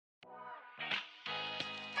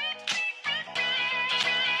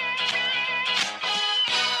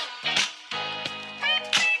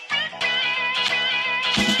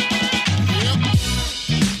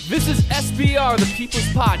This is SBR, the People's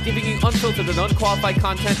Pod, giving you unfiltered and unqualified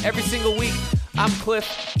content every single week. I'm Cliff.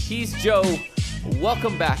 He's Joe.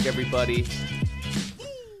 Welcome back, everybody.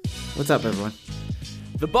 What's up, everyone?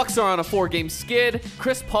 The Bucks are on a 4-game skid.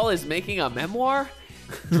 Chris Paul is making a memoir.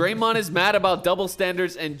 Draymond is mad about double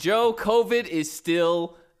standards. And Joe, COVID is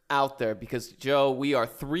still out there because, Joe, we are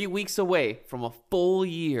 3 weeks away from a full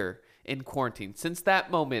year in quarantine. Since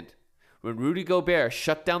that moment when Rudy Gobert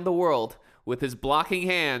shut down the world with his blocking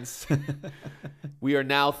hands, we are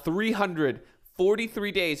now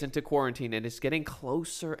 343 days into quarantine, and it's getting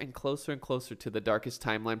closer and closer and closer to the darkest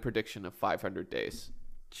timeline prediction of 500 days.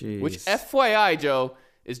 Jeez. Which, FYI, Joe,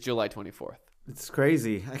 is July 24th. It's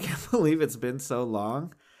crazy. I can't believe it's been so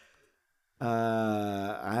long.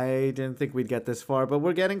 I didn't think we'd get this far, but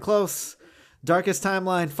we're getting close. Darkest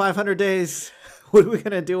timeline, 500 days. What are we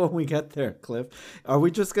going to do when we get there, Cliff? Are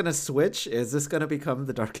we just going to switch? Is this going to become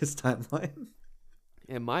the darkest timeline?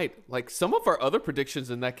 It might. Like, some of our other predictions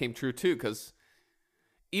in that came true, too, because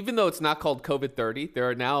even though it's not called COVID-30, there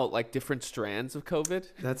are now, like, different strands of COVID.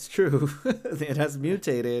 That's true. It has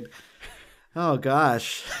mutated. Oh,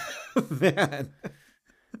 gosh. Man.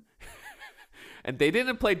 And they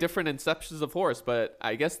didn't play different Inceptions of Horse, but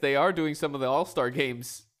I guess they are doing some of the All-Star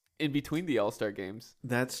games in between the All-Star games.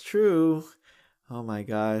 That's true. Oh, my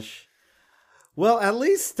gosh. Well, at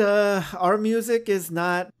least our music is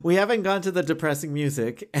not... We haven't gone to the depressing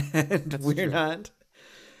music, and we're not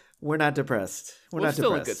depressed. We're still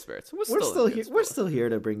depressed. In good spirits. We're still here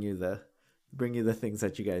to bring you the things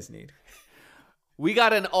that you guys need. We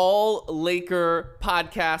got an all-Laker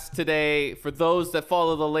podcast today. For those that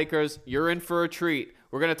follow the Lakers, you're in for a treat.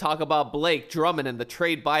 We're going to talk about Blake Drummond and the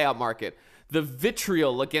trade buyout market, the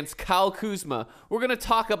vitriol against Kyle Kuzma. We're going to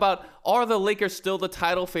talk about, are the Lakers still the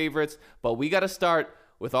title favorites? But we got to start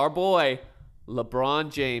with our boy,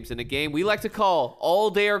 LeBron James, in a game we like to call All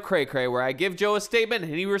Day or Cray Cray, where I give Joe a statement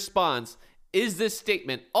and he responds, is this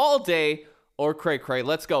statement all day or cray cray?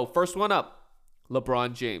 Let's go. First one up,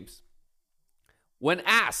 LeBron James. When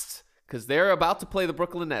asked, because they're about to play the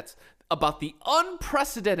Brooklyn Nets, about the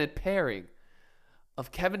unprecedented pairing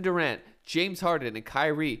of Kevin Durant, James Harden, and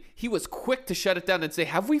Kyrie, he was quick to shut it down and say,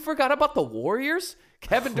 have we forgot about the Warriors?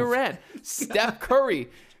 Kevin Durant, Steph Curry,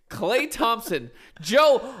 Klay Thompson.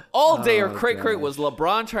 Joe, all day or cray cray was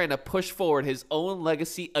LeBron trying to push forward his own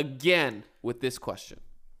legacy again with this question.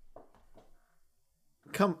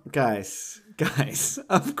 Come, guys,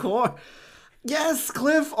 of course. Yes,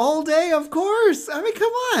 Cliff, all day, of course. I mean,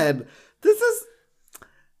 come on. This is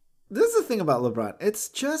the thing about LeBron. It's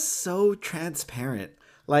just so transparent.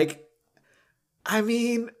 Like, I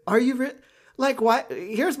mean, are you why?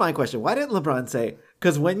 Here's my question. Why didn't LeBron say?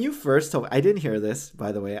 Because when you first told me, I didn't hear this,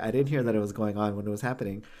 by the way. I didn't hear that it was going on when it was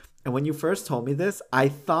happening. And when you first told me this, I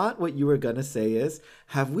thought what you were going to say is,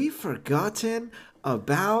 have we forgotten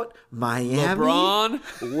about Miami?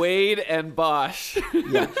 LeBron, Wade, and Bosh.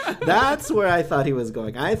 Yeah, that's where I thought he was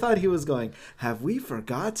going. I thought he was going, have we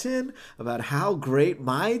forgotten about how great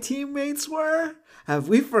my teammates were? Have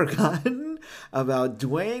we forgotten about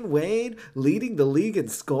Dwayne Wade leading the league in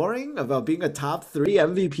scoring, about being a top 3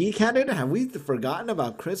 MVP candidate? Have we forgotten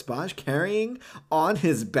about Chris Bosh carrying on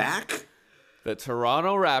his back the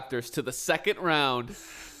Toronto Raptors to the second round,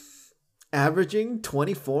 averaging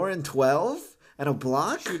 24 and 12 and a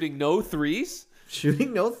block? Shooting no threes?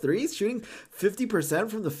 Shooting 50%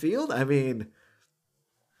 from the field? I mean,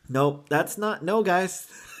 nope, guys.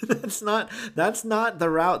 That's not the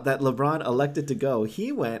route that LeBron elected to go.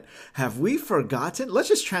 He went, have we forgotten? Let's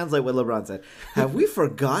just translate what LeBron said. Have we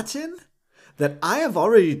forgotten that I have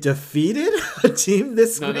already defeated a team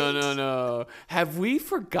this week? No. Have we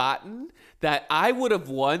forgotten that I would have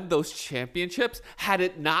won those championships had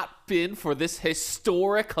it not been for this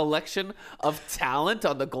historic collection of talent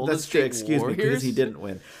on the Golden State Warriors? Excuse me, because he didn't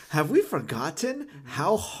win. Have we forgotten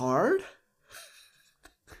how hard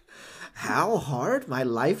my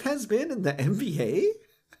life has been in the NBA?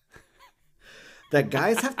 That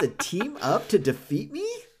guys have to team up to defeat me?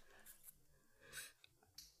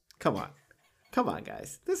 Come on,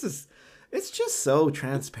 guys. It's just so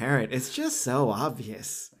transparent. It's just so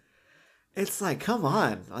obvious. It's like, come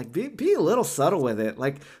on, like be a little subtle with it,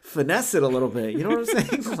 like finesse it a little bit. You know what I'm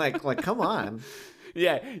saying? like, come on.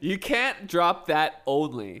 Yeah, you can't drop that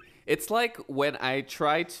only. It's like when I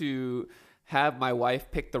try to have my wife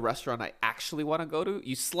pick the restaurant I actually want to go to,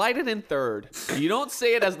 you slide it in third. You don't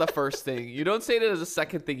say it as the first thing. You don't say it as a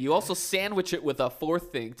second thing. You also sandwich it with a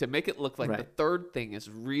fourth thing to make it look like the third thing is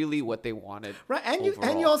really what they wanted. Right, and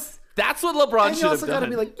you also, that's what LeBron should have done. And you also got to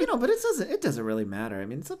be like, but it doesn't really matter. I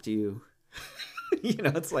mean, it's up to you.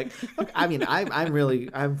 It's like, okay, I mean,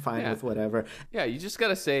 I'm fine with whatever. Yeah, you just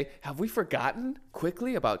gotta say, have we forgotten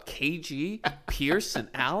quickly about KG, Pierce, and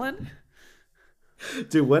Allen?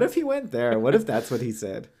 Dude, what if he went there? What if that's what he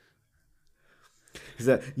said? He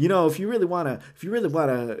said, if you really wanna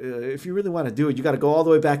do it, you got to go all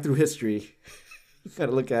the way back through history. You got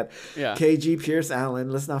to look at KG, Pierce,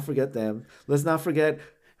 Allen. Let's not forget them. Let's not forget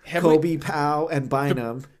Kobe, Powell, and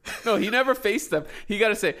Bynum. No, he never faced them. He got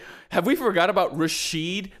to say, have we forgot about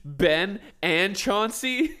Rashid, Ben, and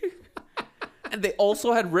Chauncey? And they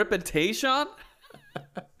also had Rip and Tayshaun?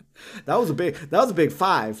 That was a big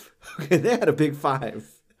five. Okay, they had a big five.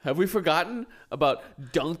 Have we forgotten about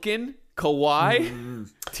Duncan, Kawhi,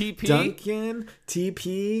 TP? Duncan,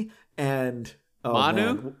 TP, and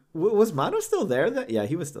Manu? Was Manu still there? Yeah,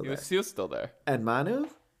 he was still there. He was still there. And Manu?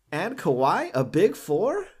 And Kawhi? A big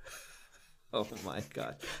four? Oh my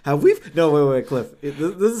God. Wait, Cliff.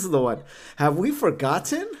 This is the one. Have we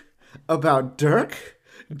forgotten about Dirk,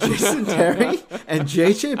 Jason Terry, and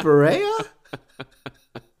JJ Barea?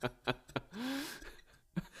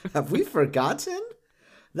 Have we forgotten?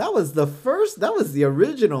 That was the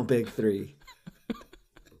original big three.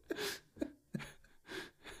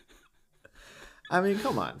 I mean,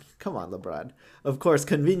 come on, LeBron. Of course,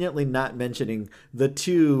 conveniently not mentioning the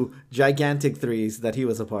two gigantic threes that he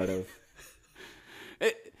was a part of.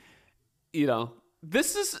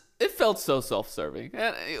 It felt so self-serving.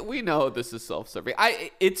 And we know this is self-serving.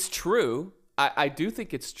 It's true. I do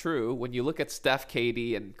think it's true. When you look at Steph,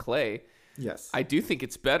 KD, and Clay, yes, I do think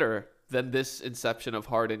it's better than this inception of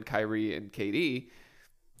Harden, Kyrie, and KD.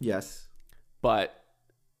 Yes. But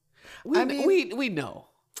we know.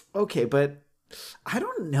 Okay, but I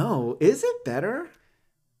don't know. Is it better?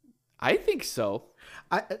 I think so.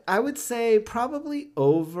 I would say probably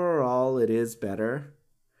overall it is better.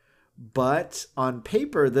 But on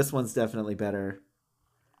paper, this one's definitely better.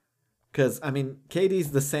 Because, I mean,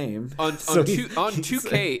 KD's the same. On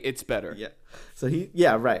 2K, it's better.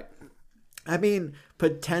 Yeah. Right. I mean,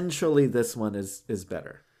 potentially this one is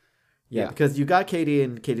better. Yeah, because you got KD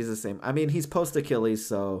and KD's the same. I mean, he's post Achilles,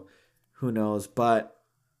 so who knows? But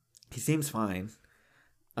he seems fine.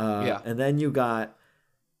 And then you got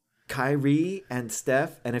Kyrie and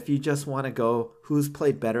Steph. And if you just want to go, who's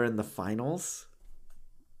played better in the finals?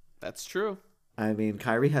 That's true. I mean,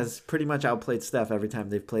 Kyrie has pretty much outplayed Steph every time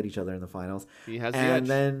they've played each other in the finals. He has the edge.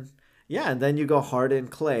 And then you go Harden,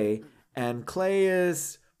 Clay. And Clay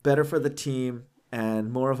is better for the team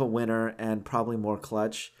and more of a winner and probably more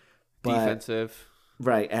clutch. Defensive.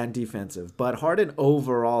 Right, and defensive. But Harden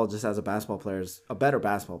overall, just as a basketball player, is a better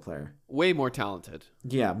basketball player. Way more talented.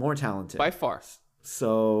 Yeah, more talented. By far.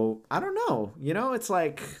 So, I don't know. It's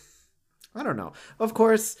like, I don't know. Of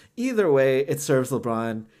course, either way, it serves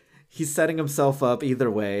LeBron. He's setting himself up either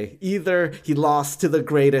way. Either he lost to the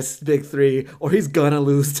greatest big three, or he's gonna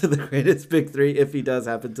lose to the greatest big three if he does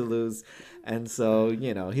happen to lose. And so,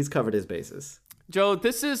 he's covered his bases. Joe,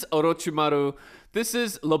 this is Orochimaru. This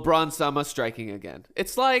is LeBron-sama striking again.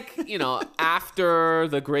 It's like, after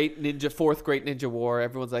the fourth great ninja war,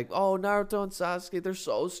 everyone's like, oh, Naruto and Sasuke, they're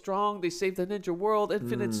so strong. They saved the ninja world.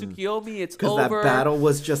 Infinite Tsukiyomi, it's over. Because that battle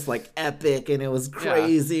was just like epic and it was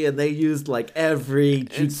crazy and they used like every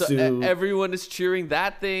jutsu. And so everyone is cheering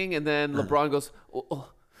that thing. And then LeBron goes, oh,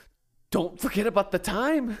 don't forget about the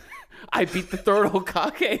time I beat the third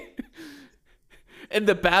Hokage in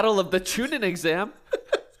the battle of the Chunin exam.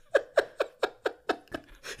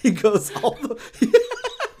 He goes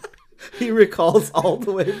he recalls all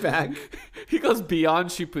the way back. He goes beyond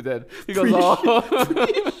Shippuden. He goes,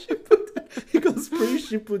 He goes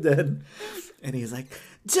pre-Shippuden. And he's like,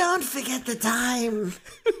 don't forget the time.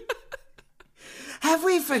 Have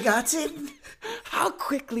we forgotten? How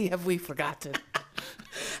quickly have we forgotten?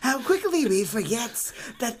 How quickly we forget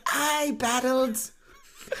that I battled...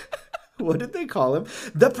 What did they call him?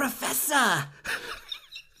 The Professor!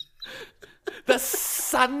 The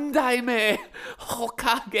Sandaime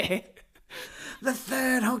Hokage. The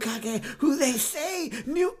third Hokage, who they say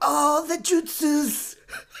knew all the jutsus.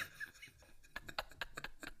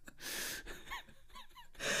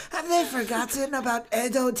 Have they forgotten about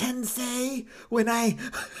Edo Tensei when I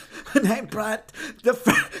brought the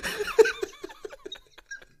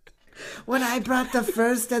when I brought the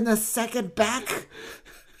first and the second back?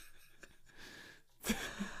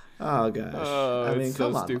 Oh gosh! I mean, so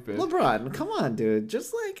come on, stupid. LeBron, come on, dude.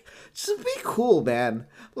 Just be cool, man.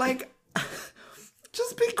 Like,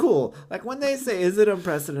 just be cool. Like when they say, "Is it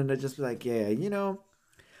unprecedented?" Just be like, "Yeah,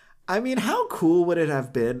 I mean, how cool would it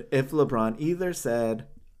have been if LeBron either said,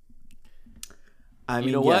 "I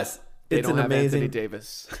mean, yes, They it's don't an have amazing Anthony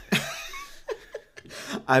Davis."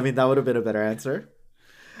 I mean, that would have been a better answer.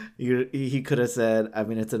 He could have said, I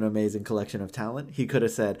mean, it's an amazing collection of talent. He could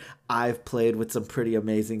have said, I've played with some pretty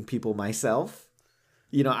amazing people myself.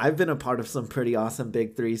 You know, I've been a part of some pretty awesome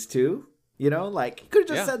big threes too. You know, like, he could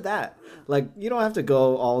have just said that. Like, you don't have to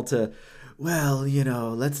go all to, well, you know,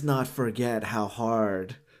 let's not forget how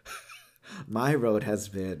hard my road has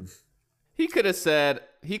been. He could have said,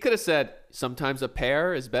 sometimes a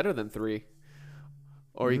pair is better than three.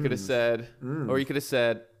 Or he could have said,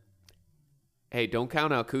 hey, don't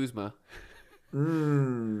count out Kuzma.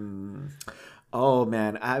 Oh,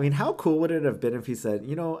 man. I mean, how cool would it have been if he said,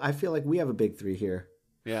 you know, I feel like we have a big three here.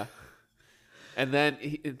 Yeah. And then,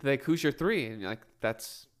 like, who's your three? And you're like,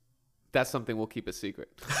 that's something we'll keep a secret.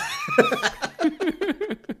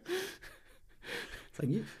 It's like,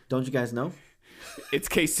 don't you guys know? It's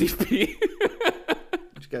KCP.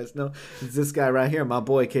 Don't you guys know? It's this guy right here, my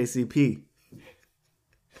boy KCP.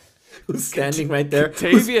 Who's standing right there?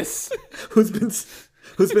 Octavius. Who's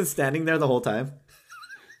been standing there the whole time?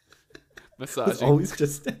 Massaging. Who's always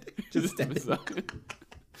just standing.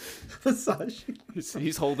 Massaging.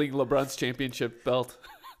 He's holding LeBron's championship belt.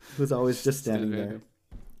 Who's always just standing there.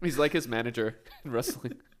 He's like his manager in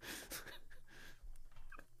wrestling.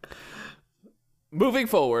 Moving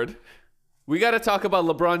forward, we got to talk about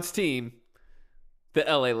LeBron's team, the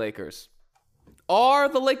LA Lakers. Are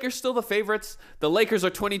the Lakers still the favorites? The Lakers are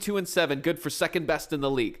 22-7, good for second best in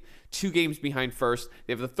the league. 2 games behind first.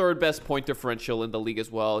 They have the third best point differential in the league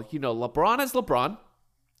as well. You know, LeBron is LeBron.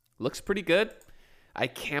 Looks pretty good. I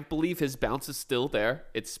can't believe his bounce is still there.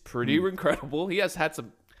 It's pretty incredible. He has had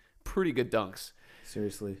some pretty good dunks.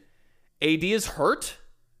 Seriously. AD is hurt.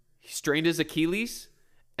 He strained his Achilles,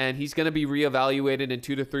 and he's going to be reevaluated in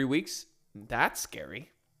 2 to 3 weeks. That's scary.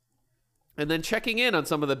 And then checking in on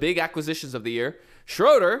some of the big acquisitions of the year,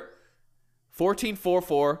 Schroeder,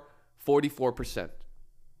 14-4-4, 44%.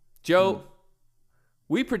 Joe,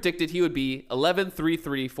 we predicted he would be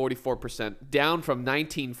 11-3-3, 44%, down from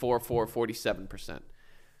 19-4-4, 47%.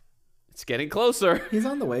 It's getting closer. He's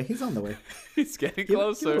on the way. He's getting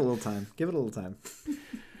closer. Give it a little time.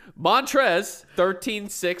 Montrez,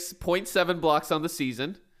 13-6, 0.7 blocks on the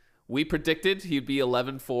season. We predicted he'd be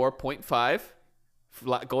 11-4.5.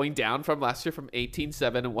 Going down from last year from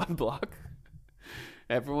 18-7 and 1 block.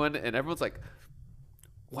 Everyone's like,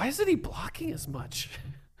 why isn't he blocking as much?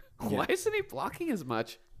 Yeah. Why isn't he blocking as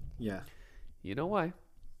much? Yeah. You know why?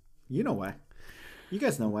 You know why. You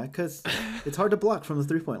guys know why. Because it's hard to block from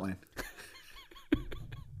the 3-point line.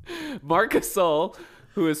 Marc Gasol,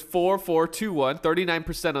 who is 4-4-2-1,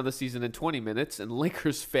 39% on the season in 20 minutes, and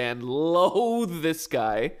Lakers fan loathe this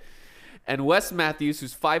guy. And Wes Matthews,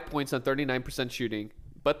 who's 5 points on 39% shooting,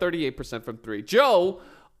 but 38% from 3. Joe,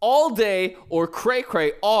 all day or cray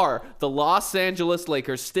cray, are the Los Angeles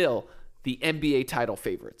Lakers still the NBA title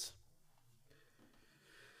favorites?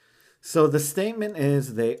 So the statement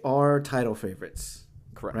is they are title favorites.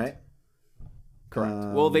 Correct. Right?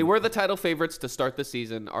 Correct. Well, they were the title favorites to start the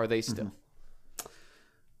season. Are they still?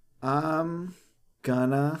 I'm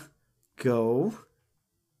gonna go.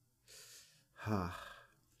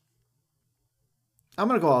 I'm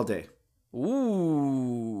gonna go all day.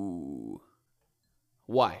 Ooh.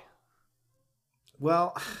 Why?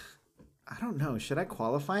 Well, I don't know. Should I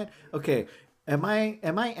qualify it? Okay. Am I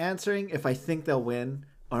answering if I think they'll win,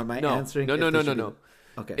 or am I answering? No.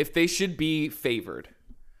 Okay. If they should be favored.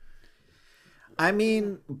 I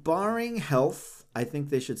mean, barring health, I think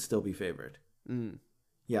they should still be favored.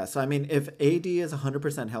 Yeah. So I mean, if AD is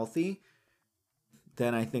 100% healthy,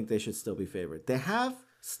 then I think they should still be favored. They have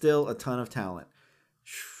still a ton of talent.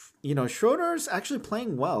 You know, Schroeder's actually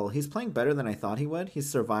playing well. He's playing better than I thought he would. He's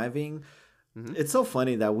surviving. It's so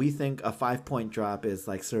funny that we think a 5-point drop is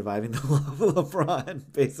like surviving the love of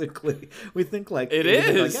LeBron, basically. We think like it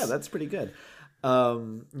is. Like, yeah, that's pretty good.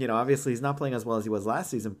 You know, obviously he's not playing as well as he was last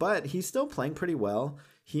season, but he's still playing pretty well.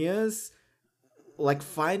 He is like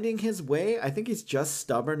finding his way. I think he's just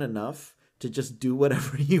stubborn enough to just do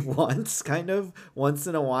whatever he wants kind of once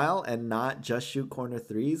in a while and not just shoot corner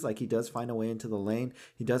threes. Like he does find a way into the lane.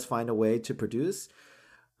 He does find a way to produce.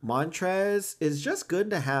 Montrez is just good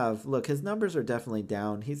to have. Look, his numbers are definitely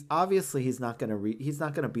down. He's not going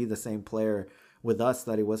to be the same player with us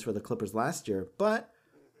that he was for the Clippers last year, but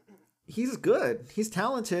he's good. He's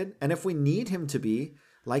talented. And if we need him to be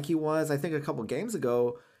like he was, I think a couple games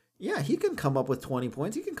ago, yeah, he can come up with 20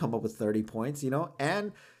 points. He can come up with 30 points, you know,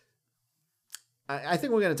 and I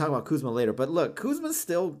think we're going to talk about Kuzma later, but look, Kuzma's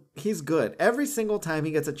he's good. Every single time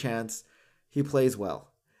he gets a chance, he plays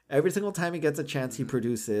well. Every single time he gets a chance, he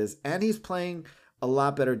produces, and he's playing a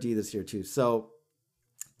lot better D this year too. So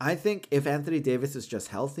I think if Anthony Davis is just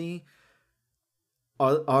healthy,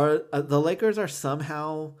 are the Lakers are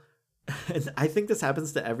somehow, and I think this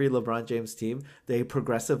happens to every LeBron James team, they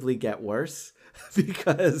progressively get worse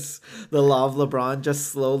because the law of LeBron just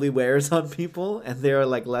slowly wears on people and they're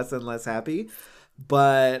like less and less happy.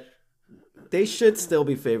 But they should still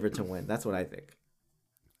be favored to win. That's what I think.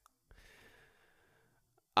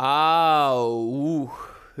 Oh,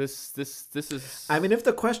 this is. I mean, if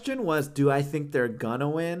the question was, do I think they're gonna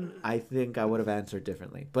win? I think I would have answered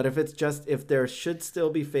differently. But if it's just if there should still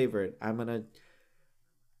be favored, I'm gonna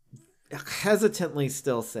hesitantly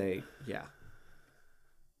still say yeah.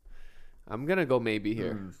 I'm gonna go maybe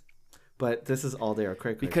here. But this is all they are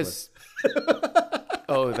cray Because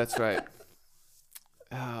oh, that's right.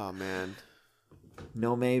 Oh man.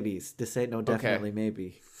 No maybes. This ain't no definitely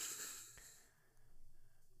maybe.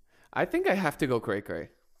 I think I have to go cray.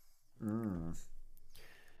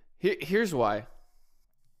 Here's why.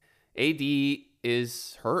 AD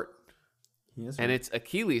is hurt. He is and hurt. it's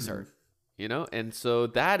Achilles hurt, you know? And so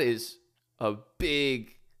that is a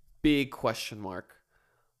big, big question mark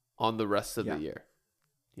on the rest of the year,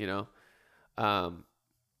 you know?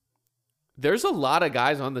 There's a lot of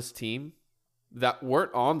guys on this team that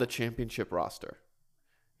weren't on the championship roster,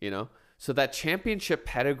 you know? So that championship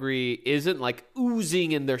pedigree isn't like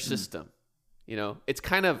oozing in their system, you know? It's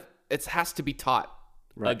kind of, it has to be taught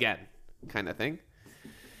again kind of thing.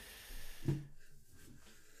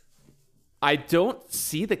 I don't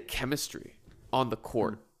see the chemistry on the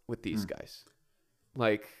court with these guys.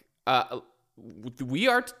 Like, the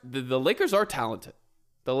Lakers are talented.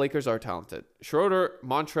 The Lakers are talented. Schroeder,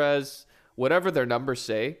 Montrez, whatever their numbers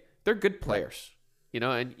say, they're good players. You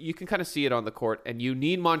know, and you can kind of see it on the court. And you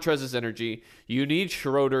need Montrez's energy. You need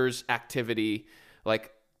Schroeder's activity.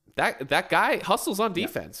 Like that guy hustles on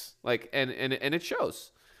defense. Like and it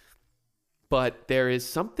shows. But there is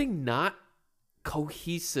something not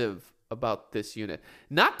cohesive about this unit.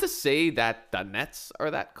 Not to say that the Nets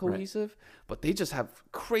are that cohesive, but they just have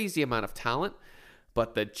crazy amount of talent.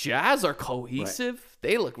 But the Jazz are cohesive.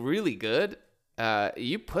 They look really good.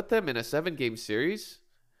 You put them in a 7-game series,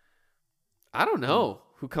 I don't know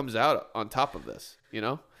who comes out on top of this, you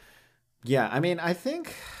know? Yeah, I mean, I think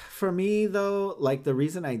for me, though, like the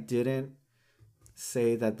reason I didn't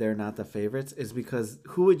say that they're not the favorites is because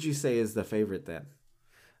who would you say is the favorite then?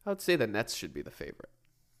 I would say the Nets should be the favorite.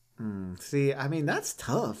 See, I mean, that's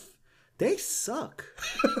tough. They suck.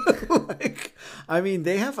 Like, I mean,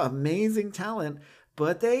 they have amazing talent,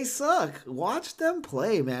 but they suck. Watch them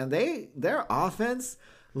play, man. Their offense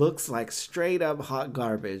looks like straight up hot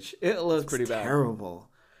garbage. It looks pretty bad.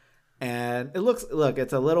 terrible. And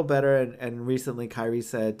it's a little better. And recently Kyrie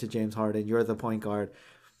said to James Harden, "You're the point guard."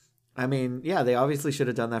 I mean, yeah, they obviously should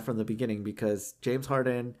have done that from the beginning because James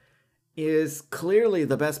Harden is clearly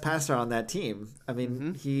the best passer on that team. I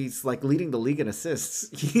mean, he's like leading the league in assists.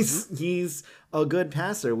 He's a good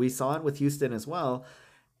passer. We saw it with Houston as well.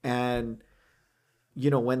 And you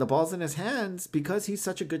know, when the ball's in his hands, because he's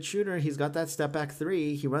such a good shooter, he's got that step back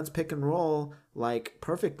three. He runs pick and roll like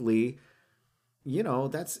perfectly. You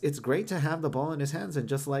know, it's great to have the ball in his hands and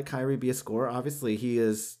just let Kyrie be a scorer. Obviously,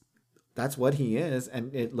 that's what he is,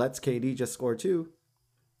 and it lets KD just score too.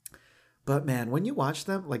 But man, when you watch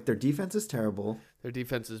them, like their defense is terrible. Their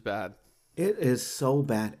defense is bad. It is so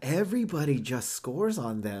bad. Everybody just scores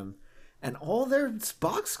on them. And all their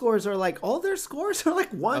box scores are like, all their scores are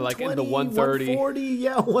like 120, like in the 130. 140.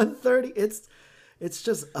 Yeah, 130. It's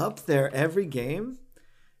just up there every game.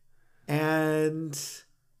 And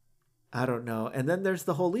I don't know. And then there's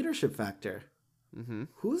the whole leadership factor.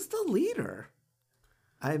 Who's the leader?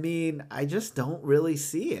 I mean, I just don't really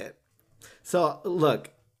see it. So,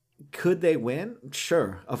 look, could they win?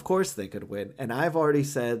 Sure, of course they could win. And I've already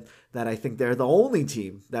said that I think they're the only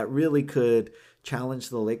team that really could challenge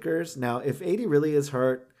the Lakers. Now, if AD really is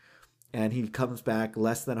hurt and he comes back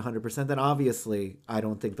less than 100%, then obviously I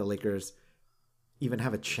don't think the Lakers even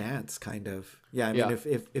have a chance, kind of. Yeah, I mean,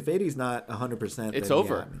 if AD's not 100%, it's then,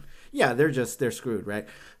 over. Yeah, they're screwed, right?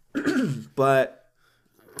 But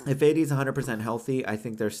if AD's 100% healthy, I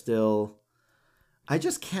think they're still... I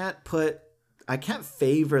can't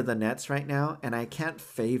favor the Nets right now, and I can't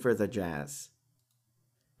favor the Jazz.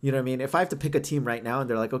 You know what I mean? If I have to pick a team right now and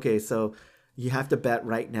they're like, okay, so you have to bet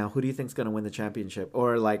right now, who do you think's going to win the championship?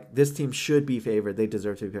 Or like, this team should be favored. They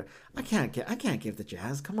deserve to be favored. I can't give the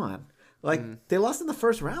Jazz. Come on. Like, they lost in the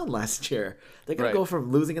first round last year. They're going to go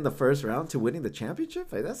from losing in the first round to winning the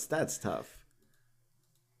championship? Like, that's tough.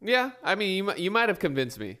 Yeah, I mean, you might have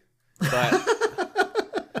convinced me, but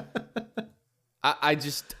I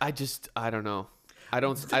don't know. I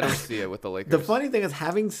don't see it with the Lakers. The funny thing is,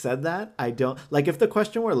 having said that, I don't like if the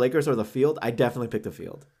question were Lakers or the field, I definitely pick the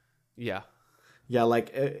field. Yeah. Yeah,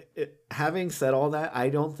 like having said all that, I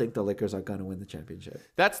don't think the Lakers are gonna win the championship.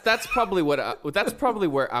 That's probably that's probably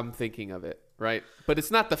where I'm thinking of it, right? But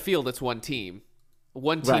it's not the field; it's one team.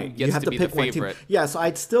 One team Right, gets you have to to be pick the one favorite. team. Yeah, so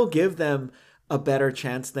I'd still give them a better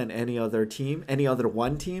chance than any other team, any other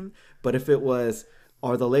one team. But if it was,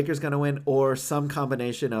 are the Lakers gonna win, or some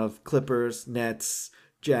combination of Clippers, Nets,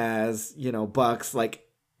 Jazz, Bucks, like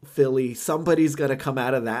Philly, somebody's gonna come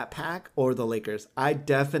out of that pack, or the Lakers. I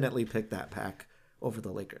definitely pick that pack over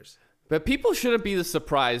the Lakers. But people shouldn't be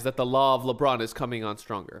surprised that the law of LeBron is coming on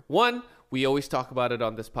stronger. One, we always talk about it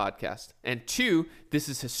on this podcast. And two, this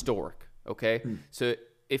is historic, okay? So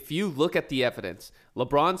if you look at the evidence,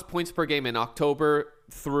 LeBron's points per game in October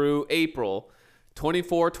through April,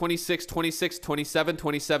 24, 26, 26, 27,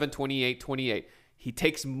 27, 28, 28. He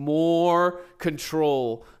takes more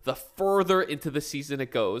control the further into the season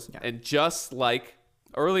it goes. Yeah. And just like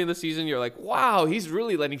early in the season, you're like, wow, he's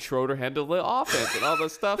really letting Schroeder handle the offense and all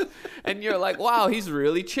this stuff. And you're like, wow, he's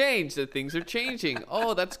really changed. And things are changing.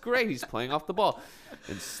 Oh, that's great. He's playing off the ball.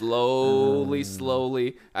 And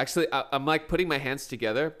slowly. Actually, I'm like putting my hands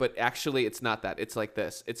together, but actually it's not that. It's like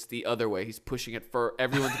this. It's the other way. He's pushing it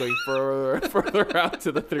everyone's going further out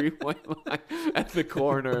to the 3-point line at the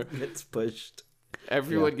corner. It's pushed.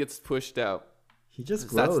 Everyone gets pushed out. He just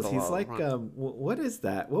grows. He's like, what is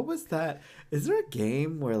that? What was that? Is there a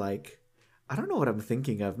game where like, I don't know what I'm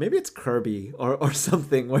thinking of. Maybe it's Kirby or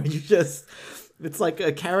something where it's like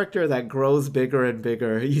a character that grows bigger and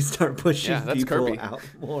bigger. You start pushing people Kirby. Out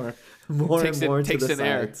more and more to the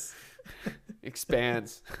sides. Air.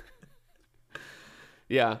 Expands.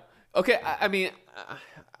 Yeah. Okay. I mean,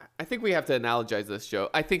 I think we have to analogize this, Joe.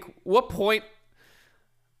 I think what point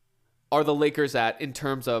are the Lakers at in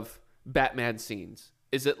terms of Batman scenes?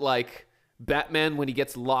 Is it like Batman when he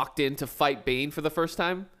gets locked in to fight Bane for the first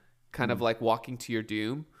time, kind of like walking to your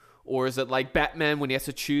doom? Or is it like Batman when he has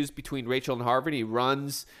to choose between Rachel and Harvey and he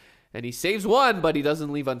runs and he saves one but he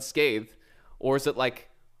doesn't leave unscathed? Or is it like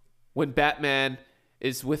when Batman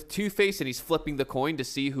is with Two-Face and he's flipping the coin to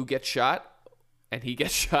see who gets shot and he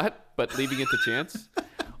gets shot but leaving it to chance?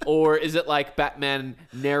 Or is it like Batman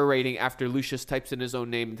narrating after Lucius types in his own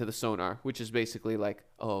name into the sonar, which is basically like,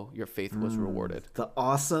 oh, your faith was rewarded. The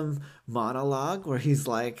awesome monologue where he's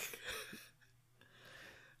like,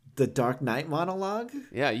 the Dark Knight monologue?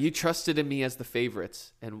 Yeah, you trusted in me as the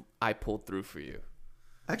favorites, and I pulled through for you.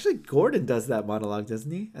 Actually, Gordon does that monologue,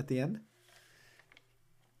 doesn't he, at the end?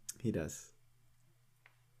 He does.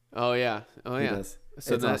 Oh, yeah. He does.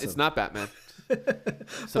 So awesome. It's not Batman.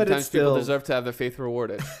 Sometimes people deserve to have their faith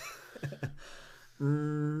rewarded.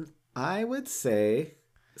 I would say...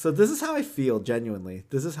 So this is how I feel, genuinely.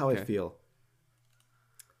 This is how I feel.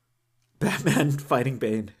 Batman fighting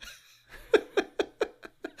Bane.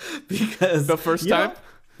 Because... The first time?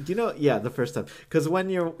 The first time. Because when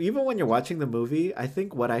you're watching the movie, I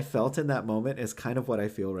think what I felt in that moment is kind of what I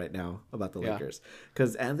feel right now about the Lakers.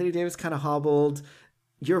 Because Anthony Davis kind of hobbled...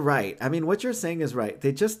 You're right. I mean, what you're saying is right.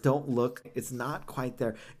 They just don't look, it's not quite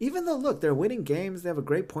there. Even though, look, they're winning games. They have a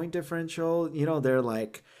great point differential. They're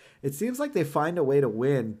like, it seems like they find a way to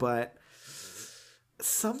win, but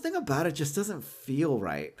something about it just doesn't feel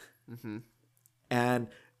right. Mm-hmm. And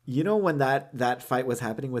when that fight was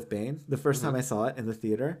happening with Bane, the first time I saw it in the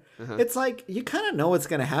theater, it's like, you kind of know what's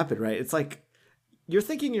going to happen, right? It's like, you're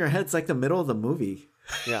thinking in your head, it's like the middle of the movie.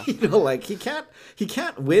 Yeah. Like he can't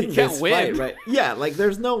win this fight, right? Yeah, like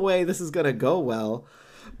there's no way this is gonna go well.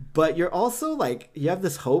 But you're also like, you have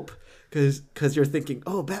this hope because you're thinking,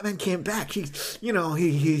 oh, Batman came back. He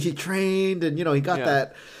trained and he got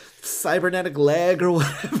that cybernetic leg or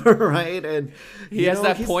whatever, right? And he has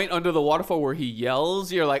that point under the waterfall where he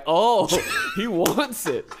yells. You're like, oh, he wants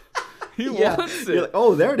it. He wants it. You're like,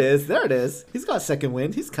 oh, there it is. He's got second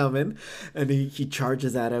wind. He's coming. And he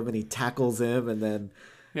charges at him and he tackles him and then...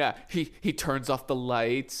 Yeah, he turns off the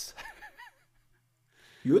lights.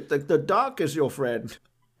 You think the dark is your friend,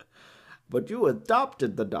 but you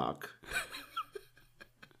adopted the dark.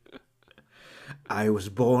 I was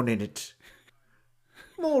born in it,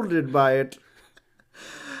 molded by it.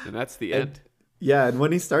 And that's the end. Yeah, and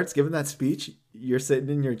when he starts giving that speech, you're sitting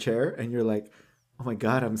in your chair and you're like, oh my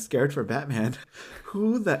God, I'm scared for Batman.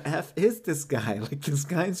 Who the F is this guy? Like, this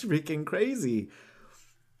guy's freaking crazy.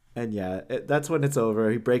 And that's when it's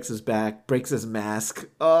over. He breaks his back, breaks his mask.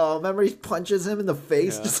 Oh, remember he punches him in the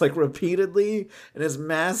face just like repeatedly and his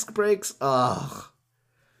mask breaks? Oh.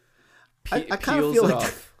 I kind of feel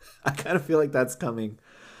like I kind of feel like that's coming.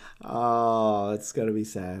 Oh, it's going to be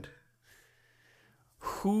sad.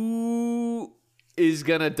 Who is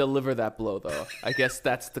going to deliver that blow though? I guess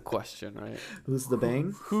that's the question, right? Who's the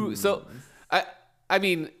Bane? Who so I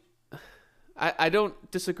mean I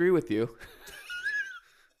don't disagree with you.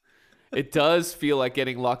 It does feel like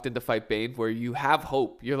getting locked into fight Bane, where you have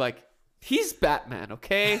hope. You're like, he's Batman,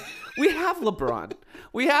 okay? We have LeBron.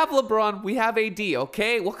 We have AD,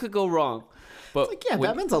 okay? What could go wrong? But Like, yeah,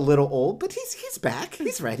 Batman's a little old, but he's back.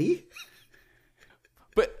 He's ready.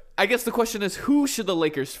 But I guess the question is, who should the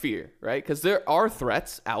Lakers fear, right? Because there are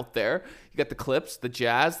threats out there. You got the Clips, the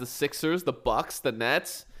Jazz, the Sixers, the Bucks, the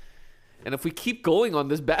Nets. And if we keep going on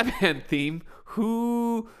this Batman theme,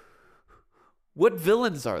 what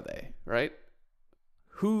villains are they, right?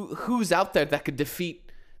 Who's out there that could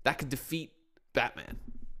defeat Batman?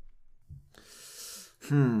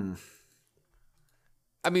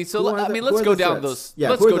 I mean, let's go down those.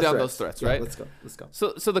 Yeah, let's go down those threats, right? Let's go.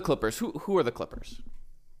 So the Clippers. Who are the Clippers?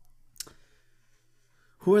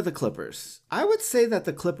 Who are the Clippers? I would say that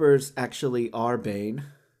the Clippers actually are Bane.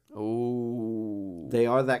 Oh, They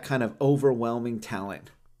are that kind of overwhelming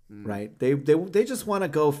talent, right? They just want to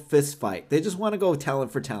go fist fight. They just want to go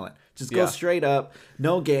talent for talent. Just go straight up,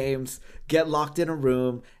 no games, get locked in a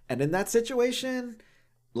room. And in that situation,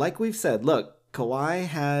 like we've said, look, Kawhi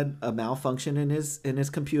had a malfunction in his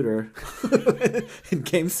computer in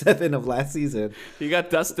Game 7 of last season. He got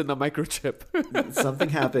dust in the microchip. Something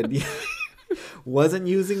happened. Wasn't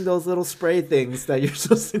using those little spray things that you're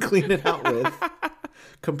supposed to clean it out with.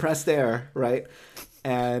 Compressed air, right?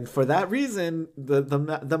 And for that reason, the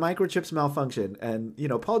microchips malfunction. And,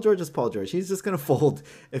 Paul George is Paul George. He's just going to fold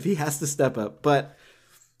if he has to step up. But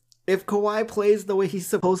if Kawhi plays the way he's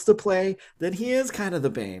supposed to play, then he is kind of the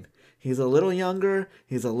Bane. He's a little younger.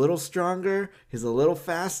 He's a little stronger. He's a little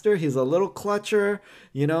faster. He's a little clutcher,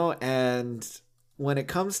 and when it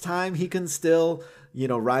comes time, he can still,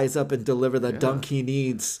 rise up and deliver the dunk he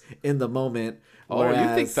needs in the moment. Oh,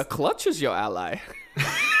 you think the clutch is your ally?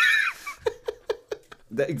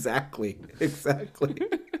 Exactly.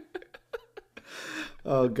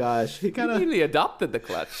 Oh gosh, he kind of really adopted the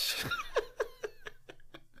clutch.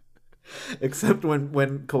 Except when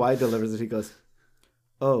Kawhi delivers it, he goes,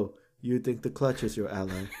 "Oh, you think the clutch is your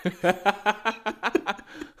ally?"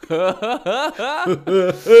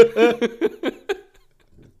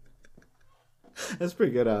 That's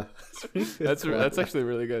pretty good. That's actually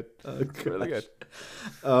really good. Really good.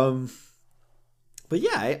 But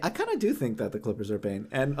yeah, I kind of do think that the Clippers are Bane,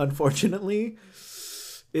 and unfortunately,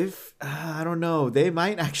 if I don't know, they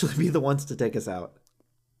might actually be the ones to take us out.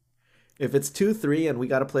 If it's 2-3 and we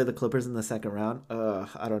got to play the Clippers in the second round,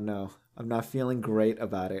 I don't know. I'm not feeling great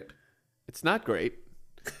about it. It's not great.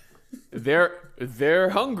 They're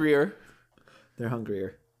hungrier. They're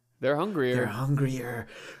hungrier. They're hungrier. They're hungrier.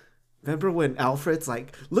 Remember when Alfred's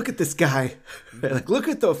like, "Look at this guy. Like, look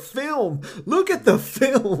at the film. Look at the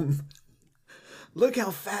film. Look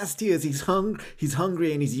how fast he is. He's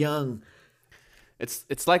hungry and he's young."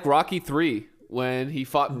 It's like Rocky 3 when he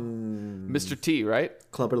fought Mr. T, right?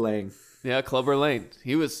 Clubber Lang. Yeah, Clubber Lang.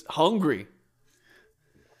 He was hungry.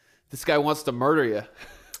 This guy wants to murder you.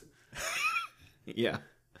 Yeah.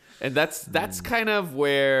 And that's kind of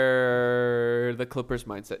where the Clippers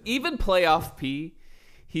mindset. Even playoff P,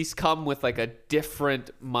 he's come with like a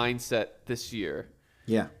different mindset this year.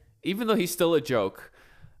 Yeah. Even though he's still a joke.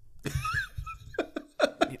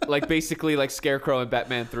 Like basically like Scarecrow in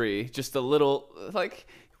Batman 3. Just a little like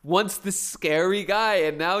once this scary guy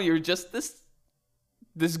and now you're just this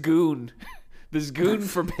goon. This goon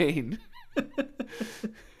for Bane.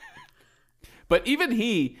 But even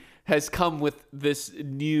he has come with this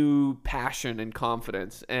new passion and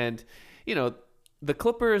confidence. And, the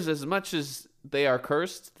Clippers, as much as they are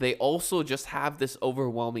cursed, they also just have this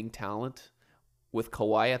overwhelming talent with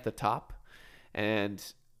Kawhi at the top. And,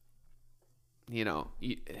 you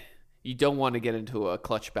don't want to get into a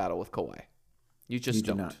clutch battle with Kawhi. You just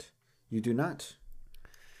don't. You do not.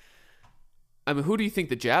 I mean, who do you think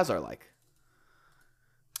the Jazz are like?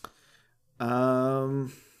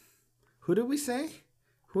 Who did we say?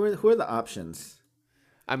 Who are the options?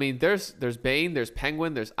 I mean, there's Bane, there's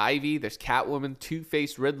Penguin, there's Ivy, there's Catwoman,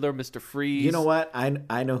 Two-Face, Riddler, Mr. Freeze. You know what?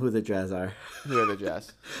 I know who the Jazz are. Who are the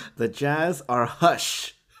Jazz? The Jazz are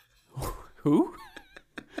Hush. Who?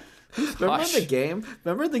 Remember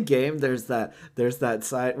the game? There's that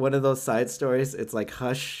side, one of those side stories. It's like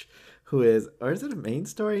Hush, who is, or is it a main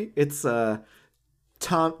story? It's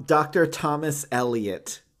Dr. Thomas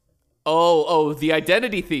Elliot. Oh, the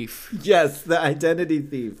identity thief. Yes, the identity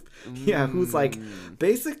thief. Yeah, who's like,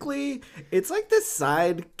 basically, it's like this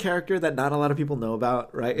side character that not a lot of people know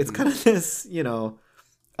about, right? It's kind of this,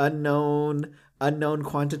 unknown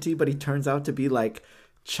quantity, but he turns out to be like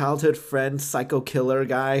childhood friend psycho killer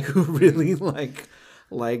guy who really like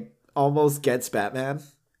almost gets Batman.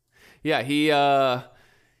 Yeah,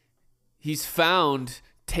 he's found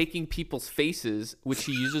taking people's faces, which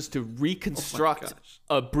he uses to reconstruct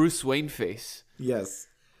a Bruce Wayne face. Yes.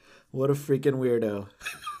 What a freaking weirdo.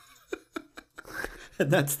 And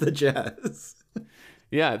that's the Jazz.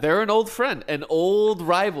 Yeah, they're an old friend, an old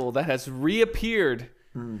rival that has reappeared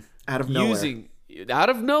Out of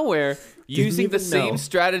nowhere. using the even same know.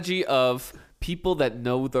 strategy of people that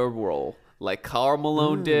know their role. Like Karl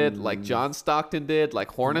Malone did, like John Stockton did, like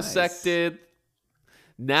Hornacek Nice. did.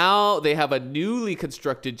 Now they have a newly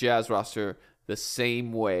constructed Jazz roster the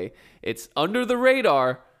same way. It's under the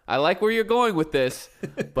radar. I like where you're going with this,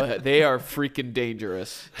 but they are freaking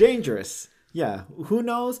dangerous. Dangerous. Yeah. Who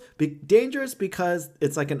knows? Dangerous because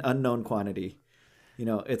it's like an unknown quantity. You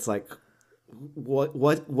know, it's like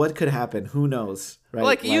what could happen? Who knows? Right?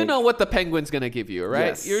 Like, you know what the Penguin's going to give you, right?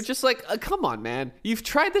 Yes. You're just like, come on, man. You've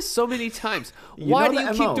tried this so many times. You Why know do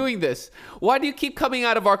the you MO. keep doing this? Why do you keep coming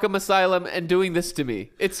out of Arkham Asylum and doing this to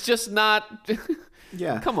me? It's just not...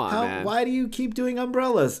 Yeah. Come on, man. Why do you keep doing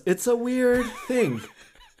umbrellas? It's a weird thing.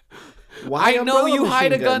 Why I know umbrella you hide a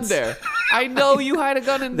machine gun guns? there. I know you hide a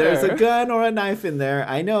gun in there. There's a gun or a knife in there.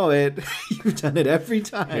 I know it. You've done it every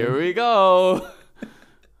time. Here we go.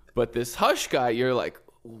 But this Hush guy, you're like,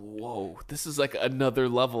 whoa, this is like another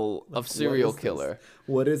level of serial What is this? killer.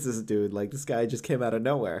 What is this dude? Like, this guy just came out of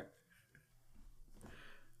nowhere.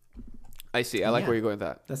 I see. I like Yeah. where you're going with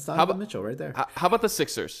that. That's How Donovan about, Mitchell right there. how about the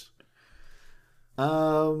Sixers?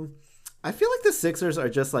 I feel like the Sixers are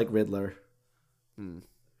just like Riddler.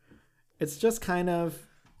 It's just kind of...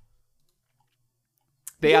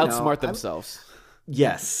 They You know, outsmart themselves.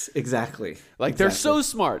 Yes, exactly. Like, they're Exactly. so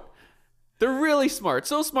smart. They're really smart.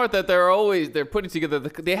 So smart that they're putting together,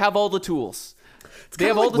 they have all the tools. They kinda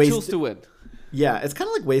have all like the wasted- tools to win. Yeah, it's kind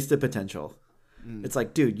of like wasted potential. It's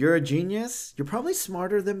like, dude, you're a genius. You're probably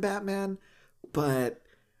smarter than Batman, but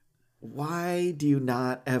why do you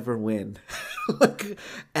not ever win? Like,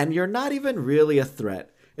 and you're not even really a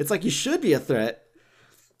threat. It's like you should be a threat.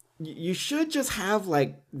 You should just have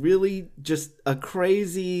like really just a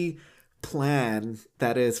crazy plan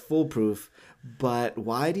that is foolproof. But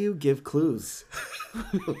why do you give clues?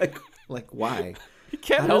 like why? He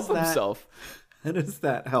can't How help does that- himself. How does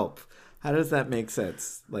that help? How does that make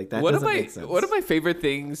sense? Like that One doesn't make sense. One of my favorite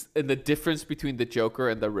things in the difference between the Joker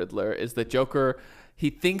and the Riddler is the Joker,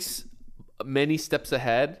 he thinks many steps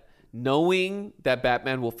ahead, knowing that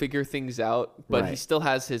Batman will figure things out, but he Right. still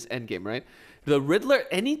has his end game, right? The Riddler,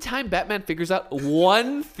 anytime Batman figures out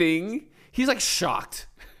one thing, he's like shocked.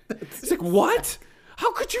 He's like, what?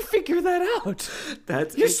 How could you figure that out?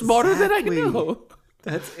 That's You're smarter than I exactly- know.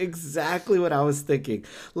 That's exactly what I was thinking.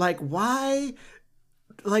 Like, why?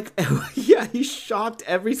 Like, yeah, he's shocked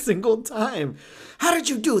every single time. How did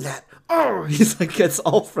you do that? Oh, he's like, gets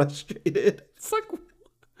all frustrated. It's like,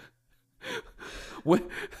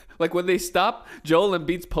 when they stop Joel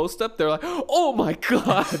Embiid's post up, they're like, oh my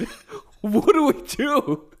God, what do we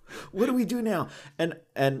do? What do we do now? And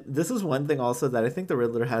this is one thing also that I think the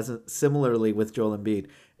Riddler has similarly with Joel Embiid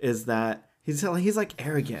is that he's like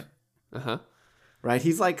arrogant. Uh-huh. Right?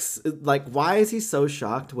 He's like, why is he so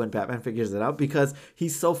shocked when Batman figures it out? Because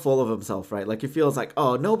he's so full of himself, right? Like he feels like,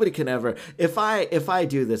 oh, nobody can ever, if I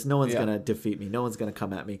do this, no one's Yeah. gonna defeat me. No one's gonna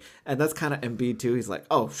come at me. And that's kind of Embiid too. He's like,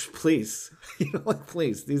 oh, please, like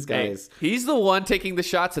please, these Hey, guys. he's the one taking the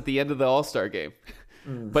shots at the end of the All-Star game.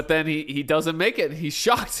 But then he doesn't make it. He's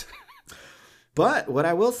shocked. But what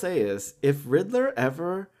I will say is, if Riddler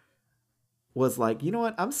ever was like, you know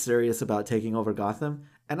what, I'm serious about taking over Gotham,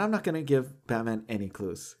 and I'm not gonna give Batman any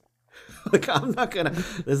clues. Like I'm not gonna.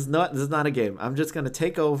 This is not a game. I'm just gonna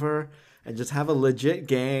take over and just have a legit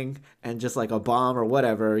gang and just like a bomb or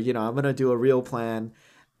whatever. You know, I'm gonna do a real plan,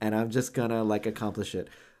 and I'm just gonna like accomplish it.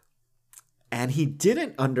 And he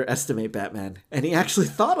didn't underestimate Batman. And he actually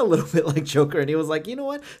thought a little bit like Joker. And he was like, you know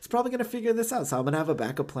what? It's probably going to figure this out. So I'm going to have a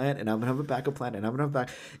backup plan. And I'm going to have a backup plan. And I'm going to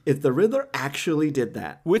have If the Riddler actually did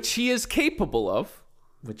that, Which he is capable of.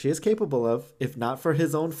 which he is capable of, if not for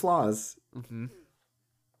his own flaws,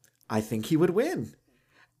 I think he would win.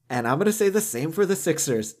 And I'm going to say the same for the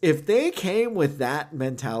Sixers. If they came with that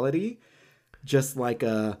mentality, just like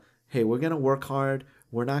hey, we're going to work hard.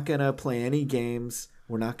 We're not going to play any games.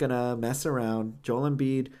 We're not going to mess around. Joel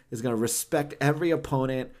Embiid is going to respect every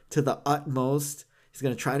opponent to the utmost. He's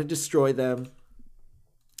going to try to destroy them.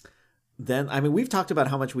 Then, I mean, we've talked about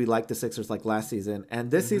how much we like the Sixers like last season.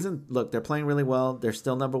 And this season, look, they're playing really well. They're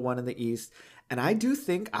still number one in the East. And I do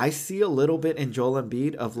think I see a little bit in Joel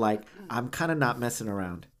Embiid of like, I'm kind of not messing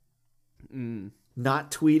around.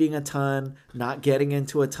 Not tweeting a ton, not getting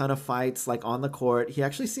into a ton of fights like on the court. He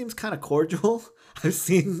actually seems kind of cordial. I've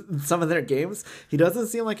seen some of their games. He doesn't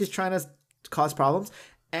seem like he's trying to cause problems.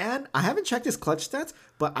 And I haven't checked his clutch stats,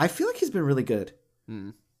 but I feel like he's been really good.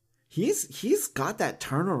 He's got that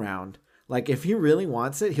turnaround. Like if he really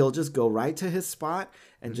wants it, he'll just go right to his spot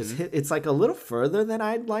and just hit. It's like a little further than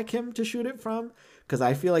I'd like him to shoot it from, because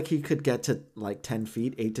I feel like he could get to like 10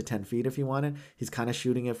 feet, 8 to 10 feet if he wanted. He's kind of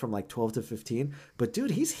shooting it from like 12 to 15. But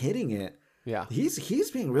dude, he's hitting it. Yeah.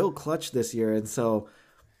 He's being real clutch this year. And so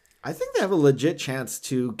I think they have a legit chance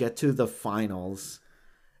to get to the finals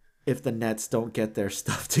if the Nets don't get their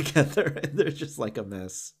stuff together and they're just like a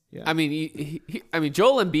mess. Yeah. I mean,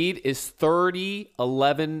 Joel Embiid is 30,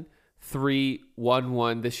 11, 3, 1,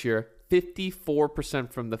 1 this year,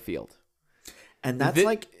 54% from the field. And that's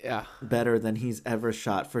better than he's ever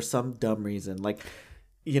shot for some dumb reason. Like,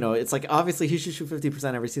 it's like obviously he should shoot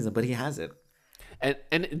 50% every season, but he hasn't.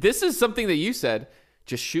 And this is something that you said,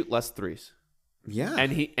 just shoot less threes. Yeah.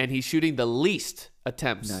 And he's shooting the least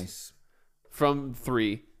attempts from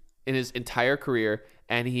three in his entire career,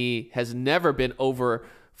 and he has never been over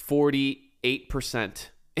 48%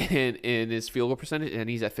 in his field goal percentage, and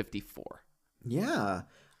he's at 54. Yeah.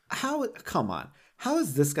 Come on. How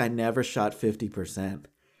has this guy never shot 50%?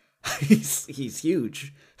 He's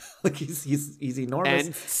huge. Like he's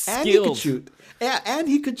enormous. And he could shoot. Yeah, and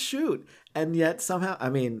he could shoot. And yet somehow,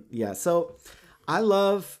 so I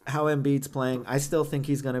love how Embiid's playing. I still think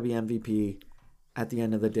he's going to be MVP at the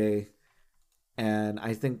end of the day. And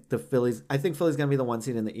I think Philly's going to be the 1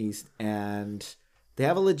 seed in the East, and they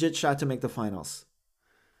have a legit shot to make the finals.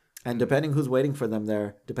 And depending on who's waiting for them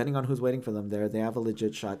there, they have a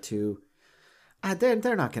legit shot to.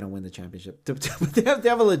 They're not going to win the championship. They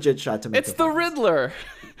have a legit shot to make. It's the Riddler.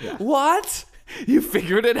 Yeah. What? You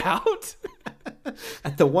figured it out?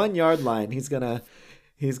 At the 1 yard line, he's gonna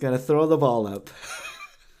throw the ball up.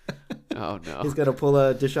 Oh no! He's gonna pull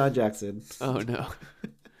a Deshaun Jackson. Oh no!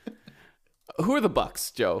 Who are the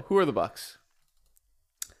Bucks, Joe? Who are the Bucks?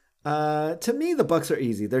 To me, the Bucks are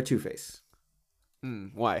easy. They're Two-Face.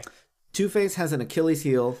 Why? Two-Face has an Achilles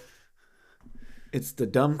heel. It's the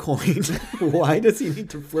dumb coin. Why does he need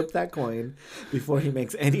to flip that coin before he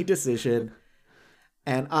makes any decision?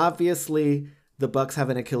 And obviously, the Bucks have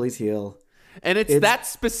an Achilles heel. And it's that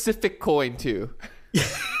specific coin too.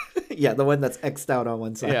 Yeah, the one that's X'd out on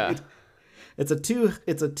one side. Yeah. It's a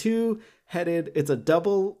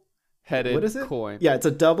double-headed what is it? Coin. Yeah, it's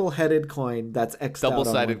a double-headed coin that's X'd out on one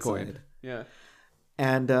side. Double-sided coin. Yeah.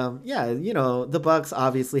 And the Bucks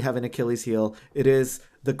obviously have an Achilles heel. It is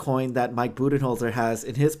the coin that Mike Budenholzer has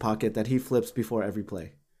in his pocket that he flips before every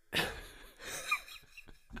play.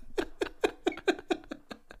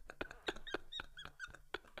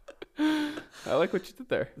 I like what you did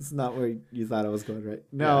there. It's not where you thought I was going, right?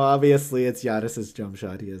 No, Obviously it's Giannis's jump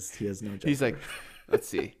shot. He has no jump. He's like, let's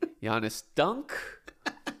see, Giannis dunk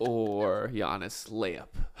or Giannis layup.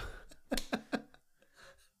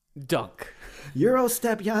 Dunk. Euro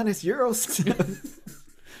step, Giannis. Euro step.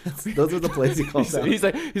 Those are the plays he calls out. He's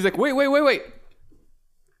like, wait.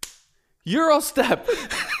 Euro step.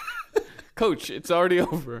 Coach, it's already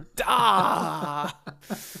over. Da.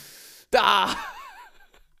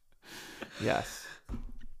 Yes.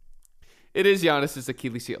 It is Giannis's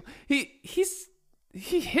Achilles heel. He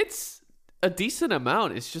hits a decent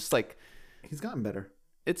amount. It's just like he's gotten better.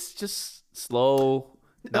 It's just slow,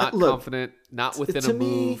 not confident, not within a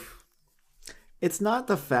move. It's not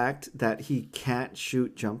the fact that he can't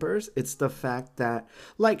shoot jumpers. It's the fact that,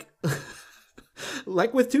 like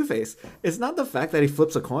with Two-Face, it's not the fact that he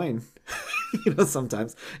flips a coin.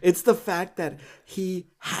 Sometimes it's the fact that he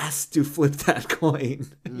has to flip that coin.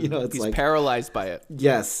 It's he's paralyzed by it.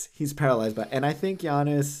 Yes, he's paralyzed by it. And I think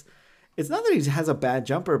Giannis, it's not that he has a bad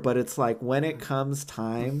jumper, but it's like when it comes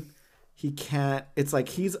time, he can't. It's like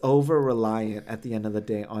he's over reliant at the end of the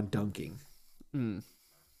day on dunking.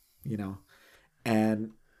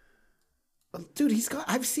 And dude,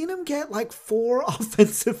 I've seen him get like 4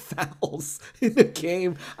 offensive fouls in a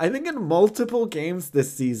game. I think in multiple games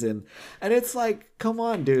this season. And it's like, come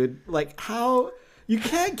on, dude. Like, how you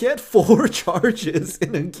can't get 4 charges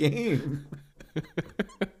in a game.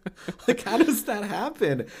 Like, how does that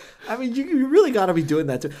happen? I mean, you really got to be doing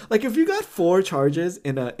that too. Like, if you got 4 charges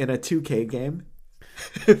in a 2K game,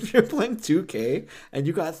 if you're playing 2K and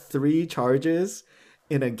you got 3 charges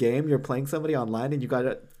in a game, you're playing somebody online and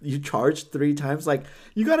you charged 3 times, like,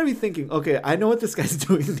 you gotta be thinking, okay, I know what this guy's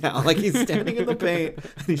doing now. Like, he's standing in the paint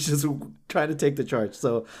and he's just trying to take the charge.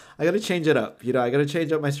 So I gotta change it up. I gotta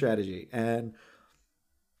change up my strategy. And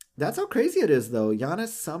that's how crazy it is, though. Giannis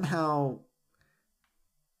somehow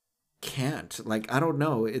can't. Like, I don't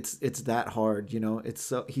know. It's that hard,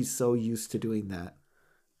 he's so used to doing that.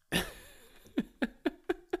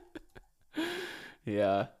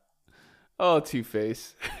 Yeah. Oh,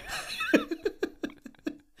 Two-Face.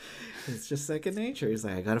 It's just second nature. He's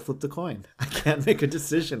like, I gotta flip the coin. I can't make a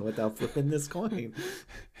decision without flipping this coin.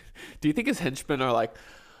 Do you think his henchmen are like,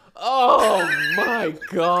 oh my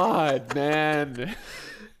God, man?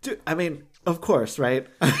 Dude, I mean, of course, right?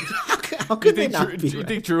 How could they not be? Do you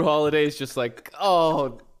think Drew Holiday is just like,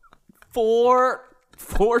 oh, four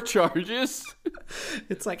charges?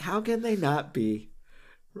 It's like, how can they not be?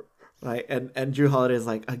 Right, and Drew Holiday is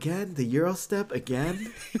like, again, the Euro step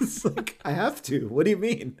again? It's like, I have to. What do you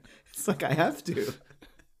mean? It's like, I have to.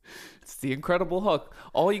 It's the Incredible Hulk.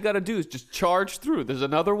 All you got to do is just charge through. There's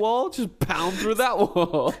another wall, just pound through that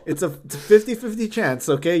wall. It's a 50-50 chance,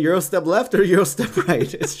 okay? Euro step left or Euro step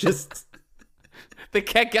right. It's just... They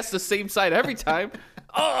can't guess the same side every time.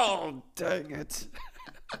 Oh, dang it.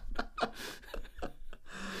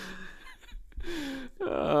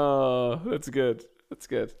 Oh, that's good. That's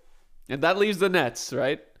good. And that leaves the Nets,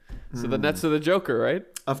 right? So the Nets are the Joker, right?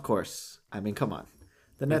 Of course. I mean, come on.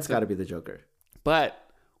 The Nets got to be the Joker. But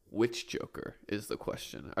which Joker is the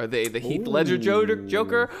question? Are they the Heath Ledger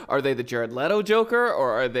Joker? Are they the Jared Leto Joker?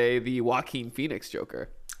 Or are they the Joaquin Phoenix Joker?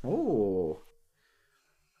 Oh.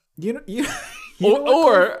 You know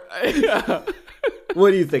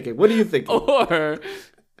what are you thinking? What are you thinking? Or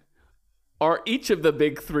are each of the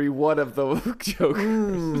big three one of the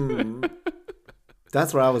Jokers?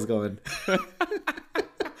 That's where I was going.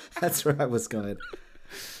 That's where I was going.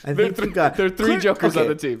 I think there are three Jokers on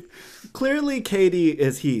the team. Clearly, Katie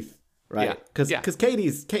is Heath, right? Yeah. Because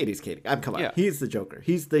Katie's Katie. Come on, Yeah. he's the Joker.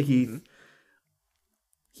 He's the Heath.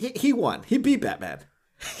 He won. He beat Batman.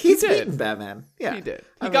 He's beaten Batman. Yeah, He did.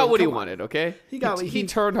 He got what he wanted. Okay. He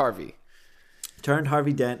turned Harvey. Turned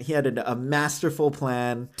Harvey Dent. He had a masterful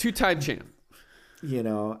plan. 2-time champ. You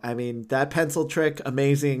know, I mean, that pencil trick,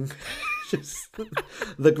 amazing. Just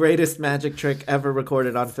the greatest magic trick ever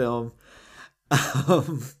recorded on film.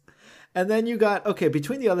 And then you got, okay,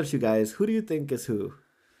 between the other two guys, who do you think is who?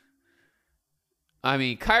 I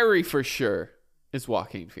mean, Kyrie for sure is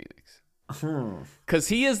Joaquin Phoenix. Because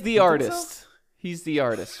he is the artist. So? He's the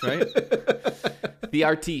artist, right? The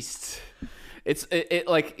artiste. It's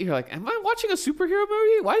like, you're like, am I watching a superhero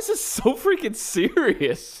movie? Why is this so freaking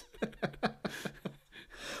serious?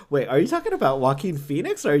 Wait, are you talking about Joaquin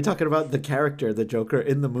Phoenix, or are you talking about the character, the Joker,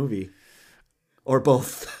 in the movie? Or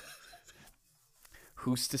both?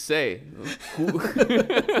 Who's to say?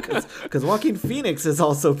 Because Joaquin Phoenix is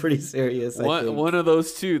also pretty serious. One of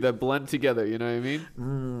those two that blend together. You know what I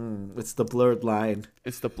mean? It's the blurred line.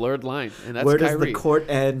 It's the blurred line, and that's where Kyrie. Does the court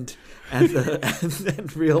end and then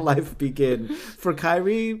real life begin? For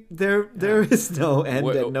Kyrie, there is no end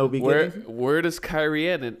and no beginning. Where does Kyrie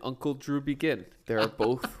end and Uncle Drew begin? They are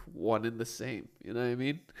both one and the same. You know what I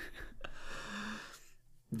mean?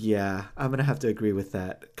 Yeah, I'm going to have to agree with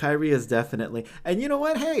that. Kyrie is definitely... And you know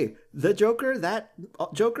what? Hey, that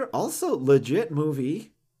Joker also legit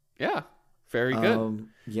movie. Yeah, very good.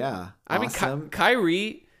 Yeah, I mean,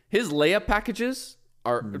 Kyrie, his layup packages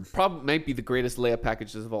are probably might be the greatest layup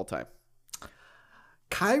packages of all time.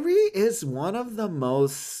 Kyrie is one of the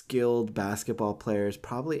most skilled basketball players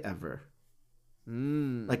probably ever.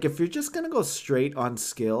 Like, if you're just going to go straight on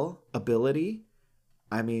skill, ability,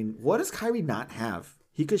 I mean, what does Kyrie not have?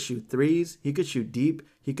 He could shoot threes. He could shoot deep.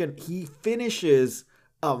 He finishes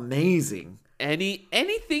amazing.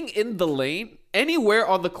 Anything in the lane, anywhere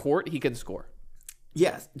on the court, he can score.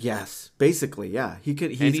 Yes. Basically, yeah.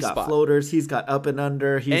 He's got spot. Floaters. He's got up and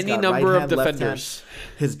under. He's got number right hand, of left defenders.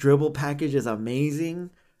 hand. His dribble package is amazing.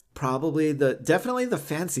 Probably definitely the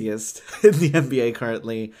fanciest in the NBA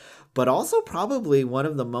currently, but also probably one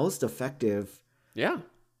of the most effective. Yeah.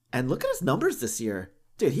 And look at his numbers this year.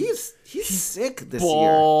 Dude, he's sick this year.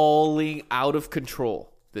 Balling out of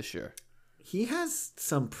control this year. He has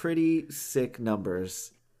some pretty sick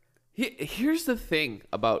numbers. Here's the thing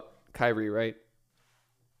about Kyrie, right?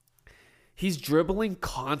 He's dribbling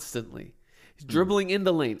constantly. He's dribbling in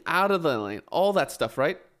the lane, out of the lane, all that stuff,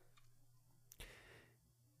 right?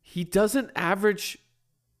 He doesn't average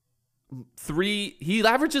he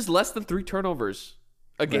averages less than 3 turnovers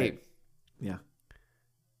a game. Right. Yeah.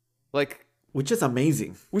 Like, which is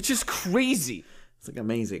amazing. Which is crazy. It's like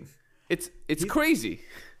amazing. It's crazy.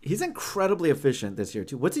 He's incredibly efficient this year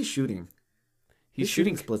too. What's he shooting? His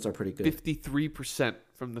shooting splits are pretty good. 53%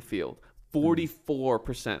 from the field,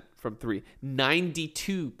 44% from 3,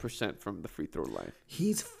 92% from the free throw line.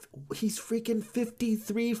 He's freaking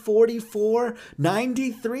 53, 44,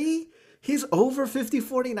 93. He's over 50,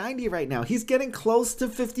 40, 90 right now. He's getting close to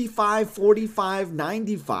 55, 45,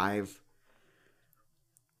 95.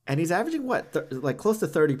 And he's averaging what? Like close to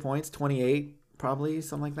 30 points, 28 probably,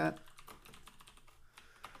 something like that.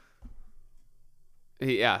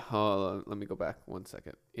 Yeah. Let me go back 1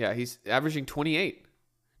 second. Yeah, he's averaging 28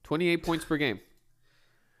 points per game.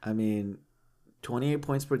 I mean, 28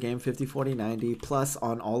 points per game, 50, 40, 90, plus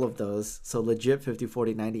on all of those. So legit 50,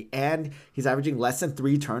 40, 90. And he's averaging less than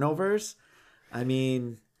 3 turnovers. I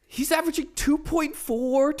mean, he's averaging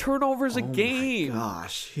 2.4 turnovers a game. Oh my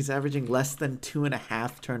gosh. He's averaging less than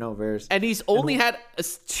 2.5 turnovers. And he's only had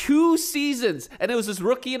 2 seasons. And it was his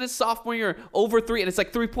rookie and his sophomore year over 3. And it's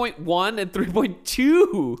like 3.1 and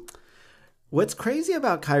 3.2. What's crazy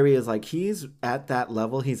about Kyrie is like he's at that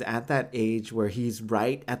level. He's at that age where he's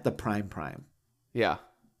right at the prime. Yeah.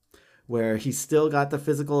 Where he's still got the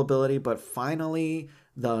physical ability, but finally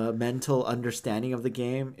the mental understanding of the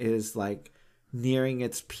game is like nearing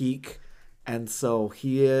its peak. And so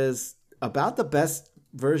he is about the best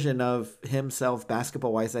version of himself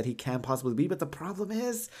basketball wise that he can possibly be. But the problem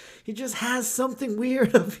is he just has something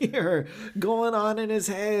weird up here going on in his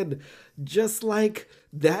head. Just like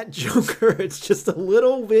that Joker. It's just a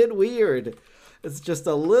little bit weird. It's just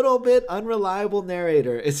a little bit unreliable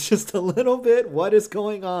narrator. It's just a little bit what is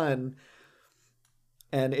going on.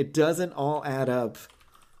 And it doesn't all add up.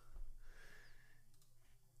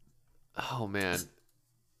 Oh man.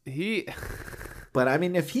 But I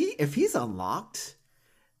mean, if he's unlocked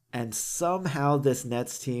and somehow this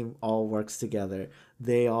Nets team all works together,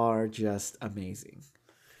 they are just amazing.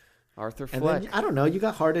 Arthur And Fleck. then, I don't know, you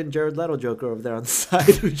got Harden, Jared Leto Joker over there on the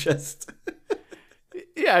side who just...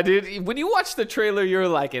 Yeah, dude. When you watch the trailer, you're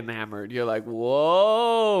like enamored. You're like,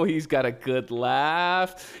 whoa, he's got a good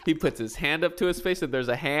laugh. He puts his hand up to his face and there's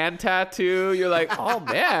a hand tattoo. You're like, oh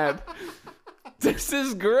man, this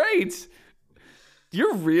is great.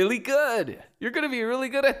 You're really good. You're going to be really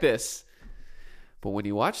good at this. But when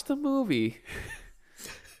you watch the movie,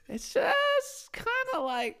 it's just kind of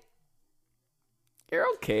like, you're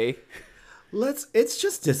okay. It's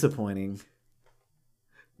just disappointing.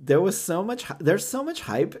 There's so much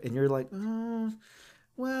hype, and you're like,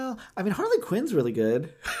 well, I mean, Harley Quinn's really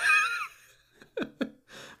good.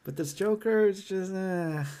 But this Joker is just...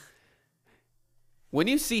 When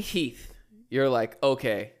you see Heath, you're like,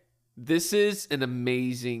 okay, this is an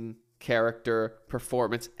amazing character,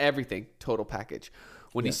 performance, everything, total package.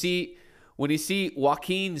 When you see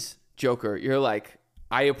Joaquin's Joker, you're like,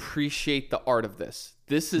 I appreciate the art of this.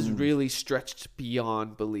 This is really stretched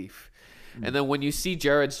beyond belief. And then when you see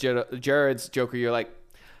Jared's Joker, you're like,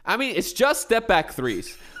 I mean, it's just step back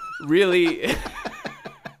threes. Really,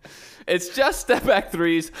 it's just step back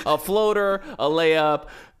threes, a floater, a layup,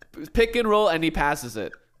 pick and roll, and he passes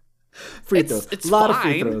it. Free throws. It's a lot fine. of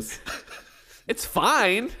free throws. It's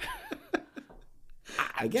fine.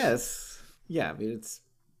 I guess. Yeah, I mean,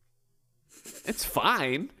 It's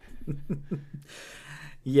fine.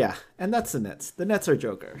 Yeah, and that's the Nets. The Nets are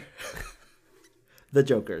Joker. The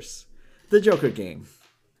Jokers. The Joker game.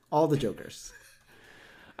 All the Jokers.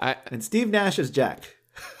 And Steve Nash is Jack.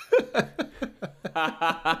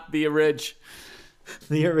 The orig.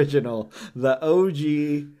 The original. The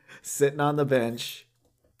OG sitting on the bench.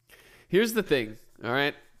 Here's the thing, all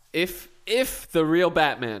right? If the real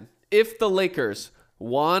Batman, if the Lakers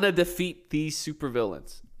want to defeat these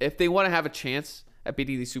supervillains, if they want to have a chance at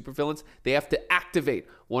beating these supervillains, they have to activate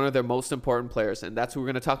one of their most important players, and that's what we're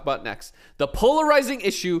going to talk about next. The polarizing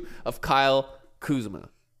issue of Kyle Kuzma.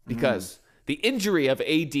 Because the injury of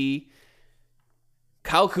AD,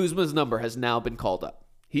 Kyle Kuzma's number has now been called up.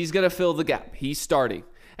 He's going to fill the gap. He's starting,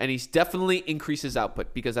 and he's definitely increased his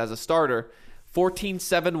output because as a starter,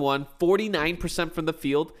 14-7-1, 49% from the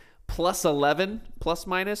field, plus 11, plus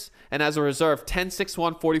minus, and as a reserve,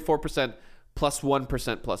 10-6-1, 44%, plus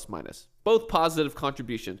 1%, plus minus. Both positive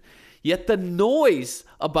contribution. Yet the noise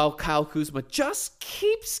about Kyle Kuzma just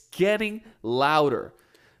keeps getting louder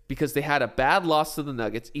because they had a bad loss to the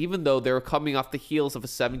Nuggets, even though they were coming off the heels of a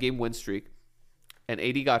 7-game win streak, and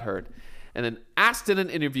AD got hurt. And then asked in an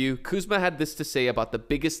interview, Kuzma had this to say about the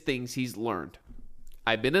biggest things he's learned.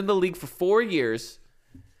 I've been in the league for 4 years,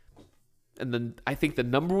 and then I think the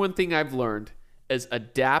number one thing I've learned is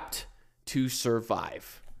adapt to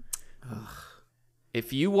survive. Ugh.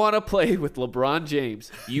 If you want to play with LeBron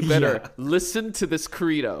James, you better listen to this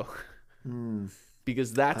credo.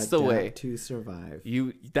 Because that's the way to survive.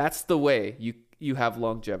 That's the way you have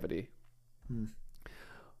longevity.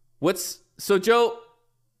 So Joe,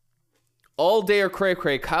 all day or cray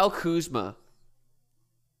cray, Kyle Kuzma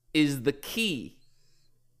is the key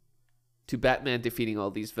to Batman defeating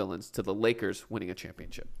all these villains, to the Lakers winning a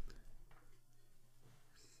championship.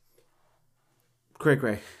 Cray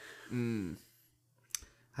cray.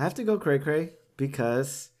 I have to go cray cray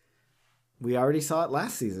because we already saw it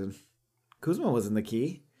last season. Kuzma wasn't the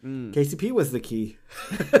key. KCP was the key.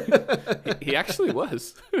 He actually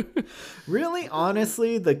was. Really,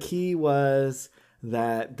 honestly, the key was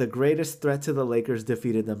that the greatest threat to the Lakers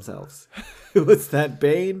defeated themselves. It was that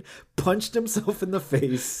Bane punched himself in the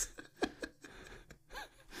face.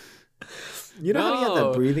 You know how he had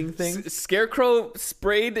that breathing thing? Scarecrow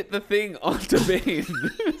sprayed the thing onto Bane.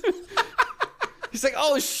 He's like,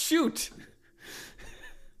 oh, shoot.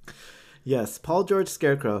 Yes, Paul George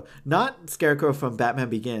Scarecrow. Not Scarecrow from Batman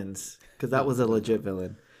Begins, because that was a legit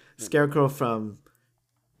villain. Scarecrow from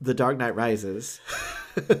The Dark Knight Rises.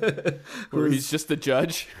 Where he's just a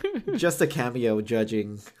judge. Just a cameo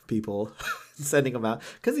judging people, sending them out.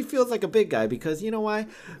 Because he feels like a big guy. Because you know why?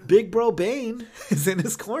 Big bro Bane is in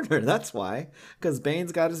his corner. That's why. Because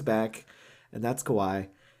Bane's got his back. And that's Kawhi.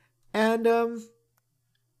 And,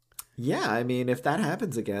 yeah, I mean, if that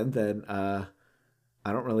happens again, then I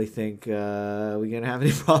don't really think we're going to have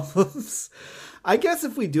any problems. I guess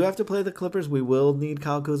if we do have to play the Clippers, we will need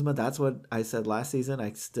Kyle Kuzma. That's what I said last season.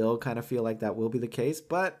 I still kind of feel like that will be the case.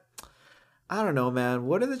 But I don't know, man.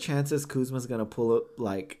 What are the chances Kuzma's going to pull up,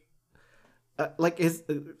 I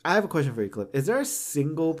have a question for you, Cliff. Is there a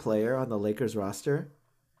single player on the Lakers roster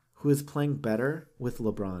who is playing better with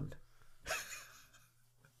LeBron?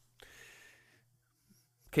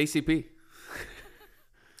 KCP.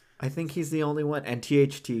 I think he's the only one. And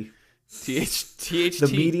THT. THT. The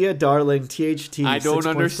media darling THT. I don't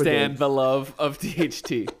understand the love of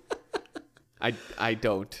THT. I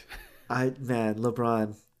don't. Man,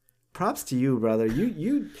 LeBron. Props to you, brother.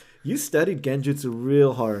 You studied Genjutsu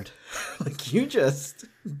real hard. Like you just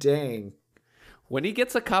dang. When he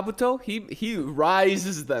gets a Kabuto, he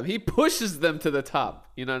rises them. He pushes them to the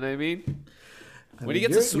top. You know what I mean? When he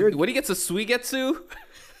gets a Suigetsu,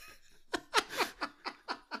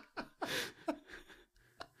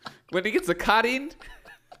 when he gets a Karin,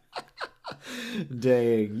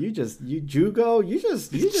 dang, you Jugo, you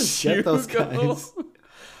just get those guys.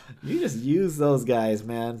 You just use those guys,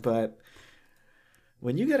 man. But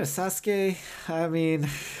when you get a Sasuke, I mean,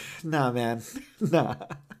 nah, man,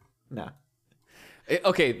 nah.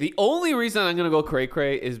 Okay, the only reason I'm gonna go cray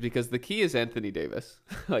cray is because the key is Anthony Davis.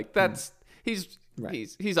 Like that's he's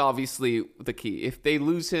obviously the key. If they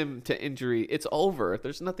lose him to injury, it's over.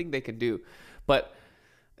 There's nothing they can do. But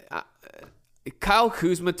Kyle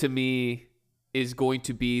Kuzma to me is going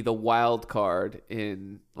to be the wild card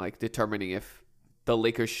in like determining if the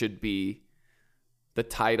Lakers should be the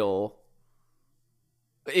title.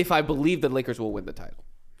 If I believe the Lakers will win the title,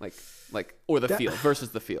 or the field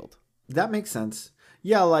versus the field. That makes sense.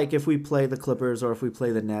 Yeah, like if we play the Clippers or if we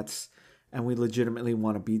play the Nets and we legitimately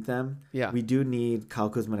want to beat them, we do need Kyle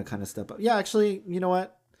Kuzma to kind of step up. Yeah, actually, you know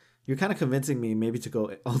what? You're kind of convincing me maybe to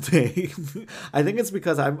go all day. I think it's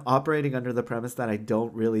because I'm operating under the premise that I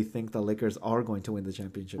don't really think the Lakers are going to win the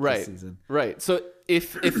championship this season. Right. So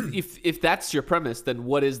if that's your premise, then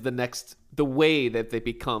what is the way that they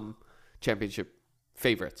become championship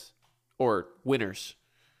favorites or winners?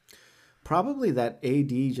 Probably that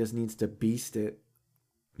AD just needs to beast it.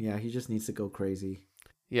 Yeah, he just needs to go crazy.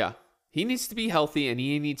 Yeah. He needs to be healthy and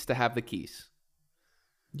he needs to have the keys.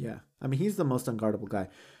 Yeah. I mean, he's the most unguardable guy.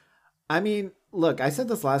 I mean, look, I said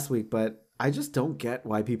this last week, but I just don't get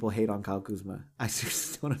why people hate on Kyle Kuzma. I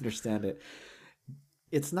just don't understand it.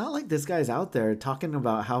 It's not like this guy's out there talking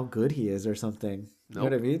about how good he is or something. Nope. You know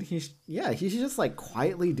what I mean? He's just like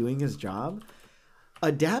quietly doing his job.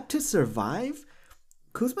 Adapt to survive.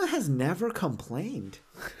 Kuzma has never complained.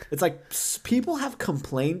 It's like people have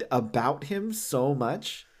complained about him so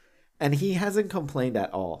much, and he hasn't complained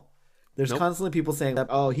at all. There's constantly people saying that,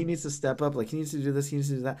 oh, he needs to step up, like he needs to do this, he needs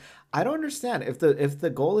to do that. I don't understand. If the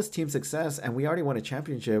goal is team success and we already won a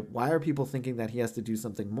championship, why are people thinking that he has to do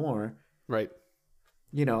something more? Right.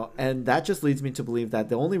 You know, and that just leads me to believe that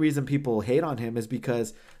the only reason people hate on him is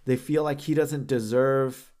because they feel like he doesn't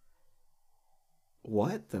deserve.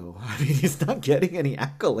 What though? I mean, he's not getting any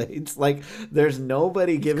accolades. Like, there's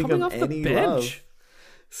nobody giving him any love.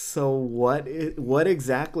 So what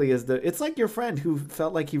exactly is the? It's like your friend who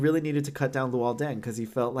felt like he really needed to cut down Luol Deng because he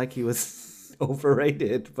felt like he was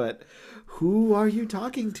overrated. But who are you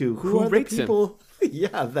talking to? Who are the people?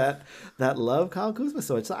 Yeah, that love Kyle Kuzma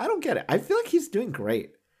so much. So I don't get it. I feel like he's doing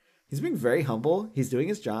great. He's being very humble. He's doing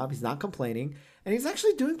his job. He's not complaining. And he's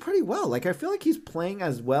actually doing pretty well. Like, I feel like he's playing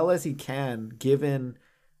as well as he can given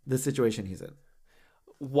the situation he's in.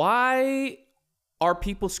 Why are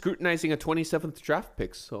people scrutinizing a 27th draft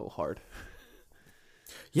pick so hard?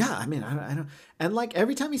 Yeah, I mean, I don't. And, like,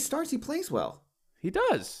 every time he starts, he plays well. He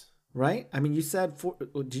does. Right? I mean, you said,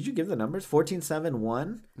 did you give the numbers?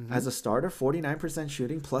 14-7-1 as a starter, 49%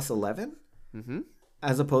 shooting, plus 11? Mm-hmm.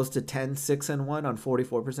 as opposed to 10, 6, and 1 on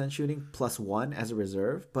 44% shooting plus 1 as a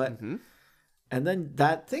reserve. But and then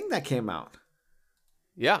that thing that came out.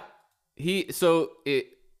 Yeah.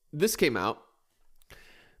 This came out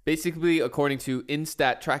basically according to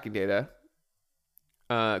Instat tracking data.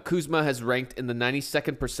 Kuzma has ranked in the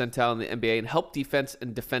 92nd percentile in the NBA in help defense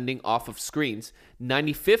and defending off of screens,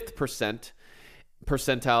 95th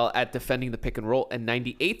percentile at defending the pick and roll, and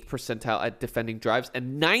 98th percentile at defending drives,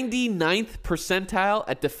 and 99th percentile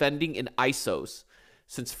at defending in ISOs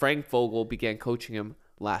since Frank Vogel began coaching him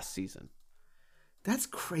last season. That's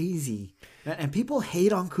crazy. And people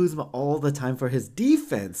hate on Kuzma all the time for his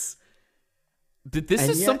defense. This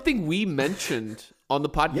is something we mentioned on the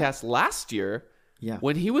podcast last year. Yeah.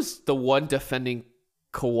 When he was the one defending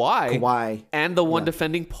Kawhi and the one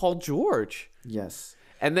defending Paul George. Yes.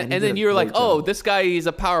 And then you're like, oh, this guy is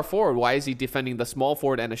a power forward. Why is he defending the small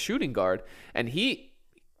forward and a shooting guard? And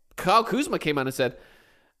Kyle Kuzma came out and said,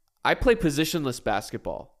 I play positionless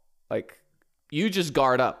basketball. Like, you just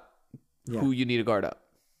guard up who you need to guard up.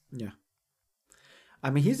 Yeah.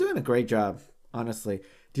 I mean, he's doing a great job, honestly.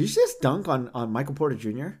 Did you just dunk on Michael Porter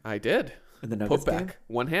Jr.? I did. In the Nuggets Put back. game?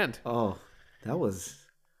 One hand. Oh, that was...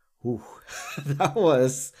 Ooh. that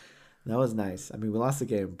was nice. I mean, we lost the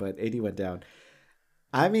game, but AD went down.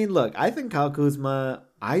 I mean, look, I think Kyle Kuzma,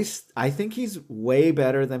 I think he's way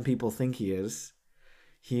better than people think he is.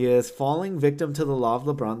 He is falling victim to the law of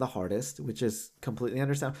LeBron the hardest, which is completely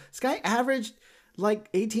understandable. This guy averaged like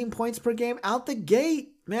 18 points per game out the gate,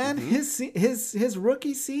 man. His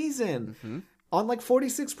rookie season on like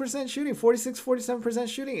 46% shooting, 47%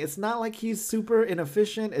 shooting. It's not like he's super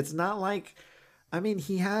inefficient. It's not like, I mean,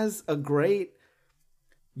 he has a great,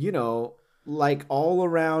 like all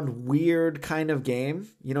around weird kind of game.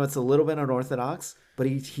 It's a little bit unorthodox, but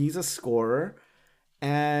he's a scorer.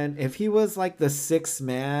 And if he was like the sixth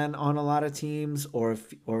man on a lot of teams, or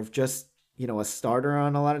if just, a starter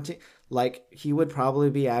on a lot of teams, like he would probably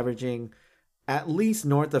be averaging at least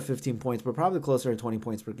north of 15 points, but probably closer to 20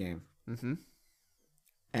 points per game.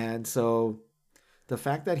 And so the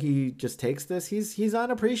fact that he just takes this, he's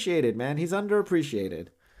unappreciated, man. He's underappreciated.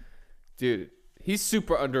 Dude, he's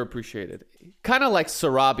super underappreciated. Kind of like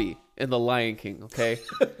Sarabi in The Lion King, okay?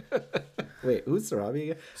 Wait, who's Sarabi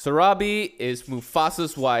again? Sarabi is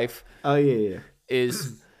Mufasa's wife. Oh, yeah.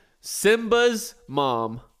 Is Simba's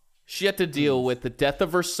mom. She had to deal with the death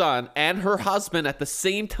of her son and her husband at the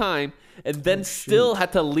same time, and then still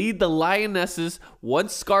had to lead the Lionesses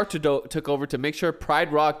once Scar took over to make sure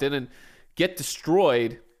Pride Rock didn't get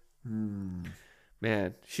destroyed.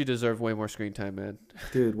 Man, she deserved way more screen time, man.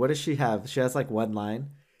 Dude, what does she have? She has like one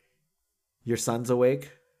line. Your son's awake.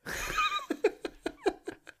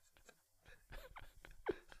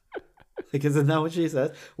 Like, isn't that what she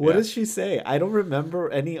says? What does she say? I don't remember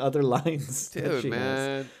any other lines. Dude,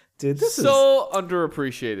 man. Dude, this is so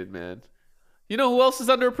underappreciated, man. You know who else is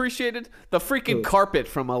underappreciated? The freaking carpet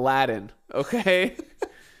from Aladdin, okay?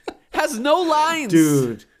 Has no lines.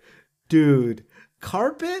 Dude.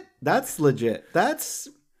 Carpet? That's legit.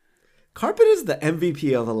 Carpet is the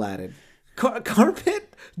MVP of Aladdin.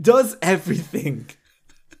 Carpet does everything.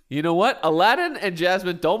 You know what? Aladdin and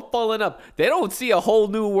Jasmine don't fall in up. They don't see a whole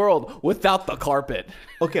new world without the carpet.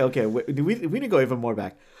 Okay. We need to go even more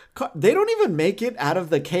back. They don't even make it out of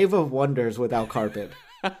the Cave of Wonders without carpet.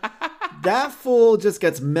 That fool just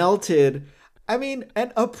gets melted. I mean,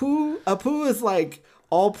 and Apu is like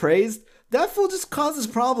all praised. That fool just causes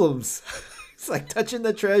problems. It's like touching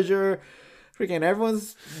the treasure. Freaking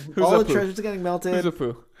everyone's... all the treasures are getting melted. Who's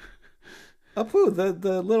Apu? Apu,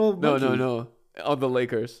 the little monkey. No. On the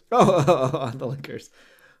Lakers. Oh, on the Lakers.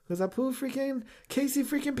 Who's Apu freaking... Casey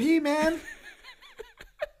freaking P, man.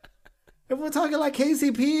 Everyone talking like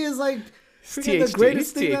KCP is like freaking the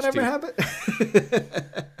greatest thing that ever happened.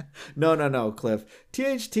 No, Cliff.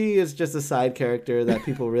 THT is just a side character that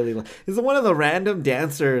people really like. He's one of the random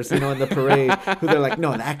dancers, in the parade, who they're like,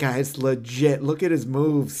 no, that guy's legit. Look at his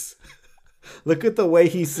moves. Look at the way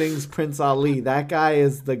he sings Prince Ali. That guy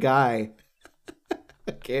is the guy.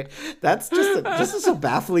 Okay, that's just a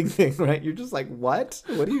baffling thing, right? You're just like, what?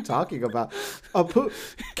 What are you talking about? Apu,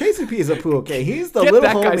 KCP is Apu, okay? He's the little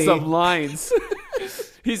homie. Get that guy some lines.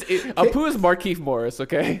 Apu is Markieff Morris,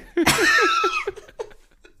 okay?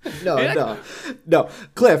 No,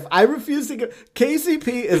 Cliff, I refuse to go. KCP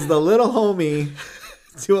is the little homie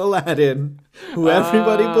to Aladdin, who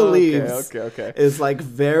everybody believes is like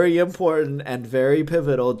very important and very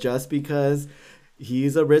pivotal just because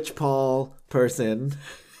he's a Rich Paul person.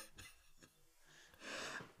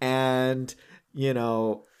 And, I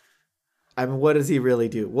mean, what does he really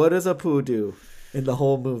do? What does Apu do in the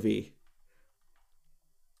whole movie?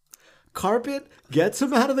 Carpet gets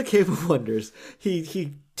him out of the Cave of Wonders.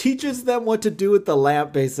 He teaches them what to do with the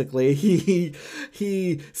lamp. Basically,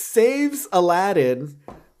 he saves Aladdin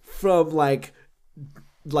from like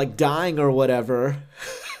dying or whatever.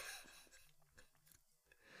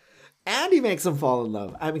 And he makes him fall in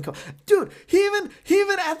love. I mean, dude, he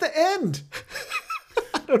even at the end.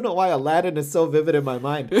 I don't know why Aladdin is so vivid in my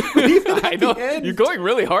mind. But even at I know the end, you're going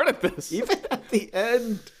really hard at this. even at the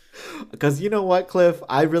end. Because you know what, Cliff?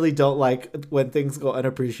 I really don't like when things go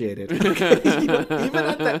unappreciated. Okay? Even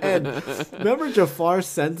at the end. Remember Jafar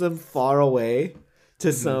sends him far away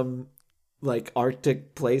to some like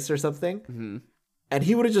Arctic place or something? Mm-hmm. And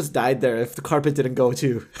he would have just died there if the Carpet didn't go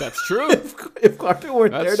too. That's true. if Carpet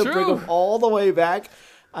weren't there That's to bring true. him all the way back.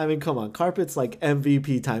 I mean, come on. Carpet's like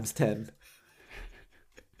MVP times 10.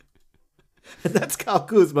 And that's Kyle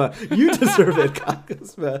Kuzma. You deserve it, Kyle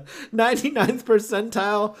Kuzma. 99th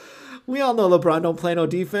percentile. We all know LeBron don't play no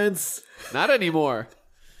defense. Not anymore.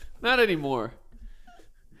 Not anymore.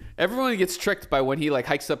 Everyone gets tricked by when he like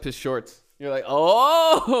hikes up his shorts. You're like,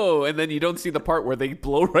 oh, and then you don't see the part where they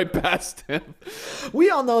blow right past him. We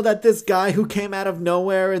all know that this guy who came out of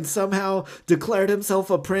nowhere and somehow declared himself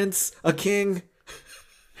a prince, a king.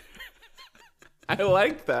 I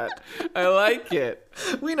like that. I like it.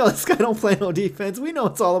 We know this guy don't play no defense. We know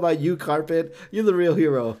it's all about you, Carpet. You're the real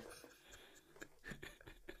hero.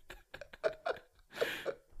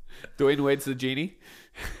 Dwayne Wade's the genie.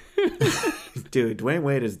 Dude, Dwayne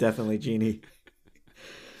Wade is definitely genie.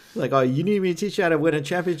 Like, oh, you need me to teach you how to win a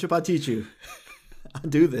championship? I'll teach you. I'll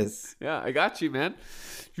do this. Yeah, I got you, man.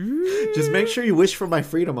 Just make sure you wish for my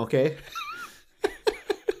freedom, okay?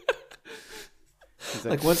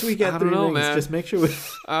 Like, once we get 3 rings, man. just make sure we...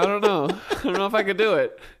 I don't know. I don't know if I could do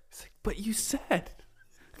it. It's like, but you said.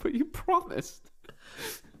 But you promised.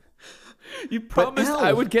 You promised Al-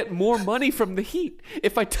 I would get more money from the Heat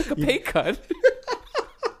if I took a pay cut.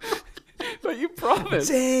 But you promised.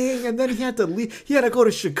 Dang, and then he had to leave. He had to go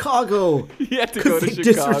to Chicago. He had to go to They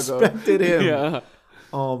Chicago. disrespected him. Yeah.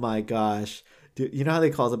 Oh, my gosh. Dude, you know how they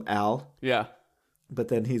call him Al? Yeah. But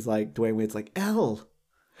then he's like, Dwayne Wade's like, L.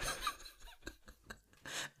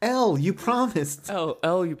 L, you promised.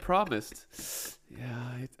 L, you promised.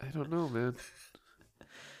 Yeah, I don't know, man.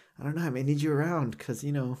 I don't know. I may need you around because,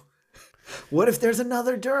 you know, what if there's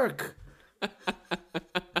another Dirk?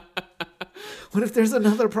 What if there's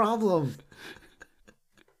another problem?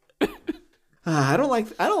 I don't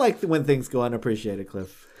like when things go unappreciated,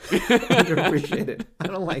 Cliff. Underappreciated. I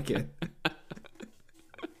don't like it.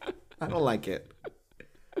 I don't like it.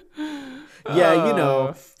 Yeah, you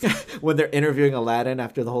know, when they're interviewing Aladdin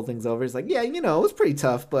after the whole thing's over, he's like, yeah, you know, it was pretty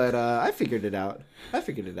tough, but I figured it out.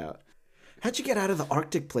 How'd you get out of the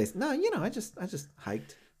Arctic place? No, you know, I just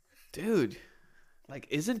hiked. Dude, like,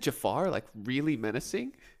 isn't Jafar, like, really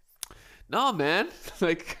menacing? No, man.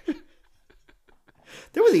 Like...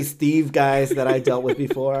 There were these thief guys that I dealt with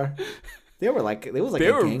before. They were like, it was like They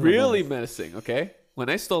a were gang of really them. menacing, okay? When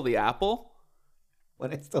I stole the apple...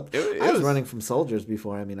 When I It was was- running from soldiers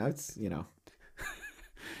before. I mean, I was, you know.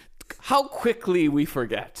 How quickly we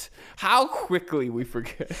forget. How quickly we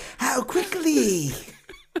forget. How quickly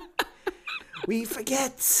we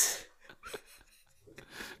forget.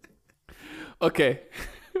 Okay.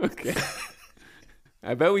 Okay.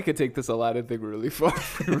 I bet we could take this Aladdin thing really far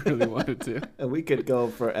if we really wanted to. And we could go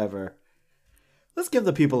forever. Let's give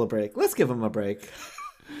the people a break. Let's give them a break.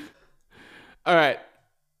 All right.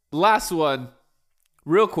 Last one.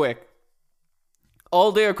 Real quick.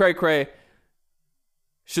 All day or cray cray.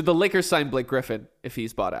 Should the Lakers sign Blake Griffin if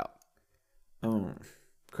he's bought out? Oh,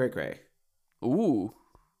 cray. Ooh.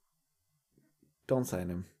 Don't sign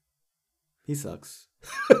him. He sucks.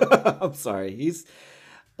 I'm sorry.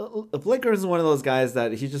 Blake Griffin is one of those guys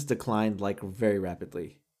that he just declined like very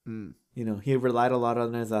rapidly. Mm. You know, he relied a lot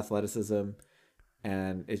on his athleticism,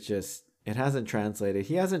 and it hasn't translated.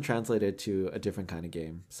 He hasn't translated to a different kind of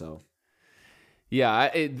game. So, Yeah,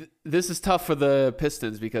 this is tough for the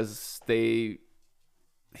Pistons because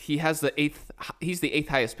he's the eighth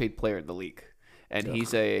highest paid player in the league, and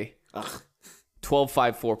he's a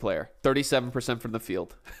 12-5-4 player, 37% from the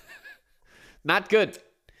field. Not good.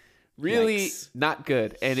 Really Yikes. not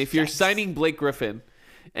good. And if you're signing Blake Griffin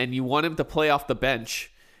and you want him to play off the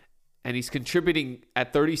bench and he's contributing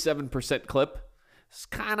at 37% clip, it's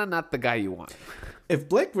kind of not the guy you want. if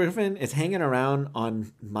Blake Griffin is hanging around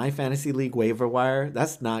on my fantasy league waiver wire,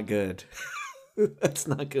 that's not good. That's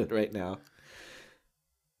not good right now.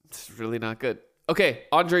 It's really not good. Okay,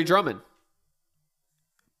 Andre Drummond.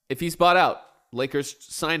 If he's bought out, Lakers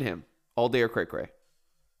sign him all day or cray cray.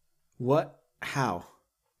 What? How?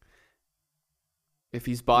 If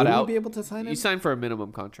he's bought Would out, we be able to sign him? you sign for a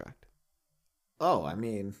minimum contract. Oh, I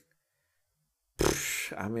mean, if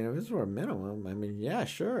it's for a minimum, yeah,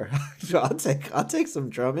 sure. I'll take some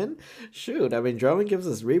Drummond. Shoot, Drummond gives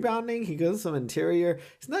us rebounding. He gives us some interior.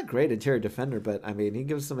 He's not great interior defender, but he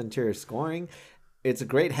gives some interior scoring. It's a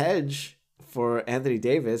great hedge for Anthony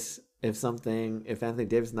Davis. If Anthony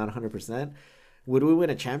Davis is not 100%, would we win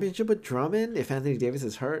a championship with Drummond if Anthony Davis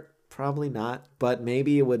is hurt? Probably not, but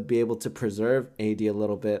maybe it would be able to preserve AD a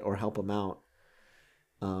little bit or help him out.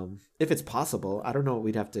 If it's possible. I don't know what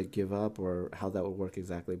we'd have to give up or how that would work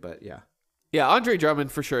exactly, but yeah. Yeah, Andre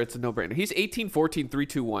Drummond, for sure, it's a no-brainer. He's 18, 14, 3,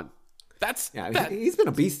 2, 1. He's been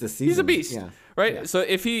a beast this season. He's a beast, yeah. right? Yeah. So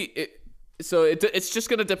it's just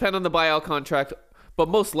going to depend on the buyout contract, but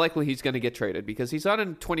most likely he's going to get traded because he's on a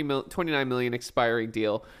 $29 million expiring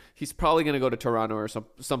deal. He's probably going to go to Toronto or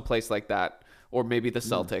some place like that, or maybe the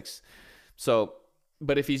Celtics. So,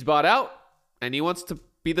 but if he's bought out and he wants to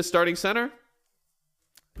be the starting center,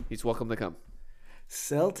 he's welcome to come.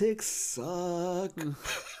 Celtics suck.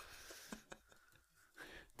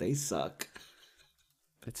 They suck.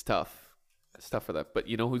 It's tough. It's tough for them. But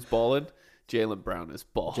you know who's balling? Jaylen Brown is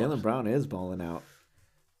balling. Jaylen Brown is balling out.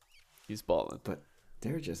 He's balling. But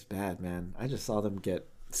they're just bad, man. I just saw them get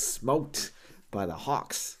smoked by the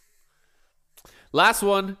Hawks. Last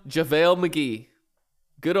one, JaVale McGee.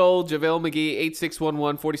 Good old JaVale McGee, 8'6",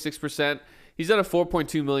 46%. He's on a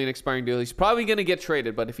 $4.2 million expiring deal. He's probably going to get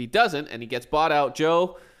traded, but if he doesn't and he gets bought out,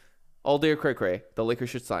 Joe, all day or cray-cray, the Lakers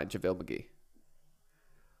should sign JaVale McGee.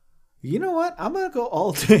 You know what? I'm going to go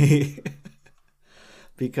all day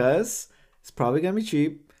because it's probably going to be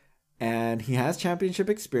cheap, and he has championship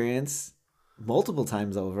experience multiple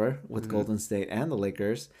times over with Golden State and the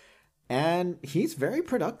Lakers, and he's very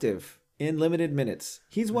productive in limited minutes.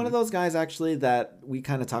 He's one of those guys, actually, that we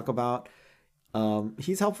kind of talk about.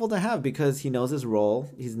 He's helpful to have because he knows his role.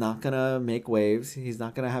 He's not going to make waves. He's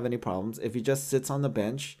not going to have any problems. If he just sits on the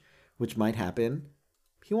bench, which might happen,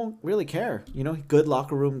 he won't really care. Good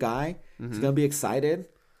locker room guy. He's going to be excited,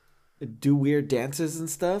 do weird dances and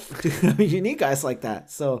stuff. You need guys like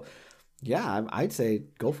that. So, yeah, I'd say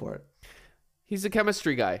go for it. He's a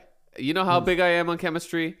chemistry guy. You know how big I am on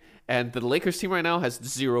chemistry? And the Lakers team right now has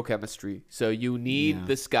zero chemistry. So you need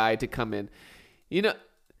this guy to come in.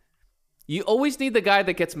 You always need the guy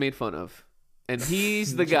that gets made fun of. And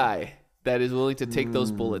he's the guy that is willing to take those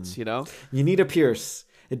bullets, You need a Pierce.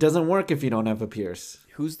 It doesn't work if you don't have a Pierce.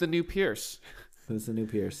 Who's the new Pierce? Who's the new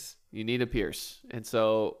Pierce? You need a Pierce. And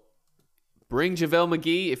so bring JaVale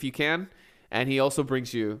McGee if you can. And he also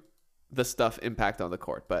brings you the stuff impact on the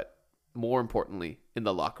court. But more importantly, in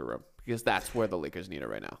the locker room. Because that's where the Lakers need it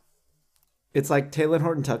right now. It's like Taylor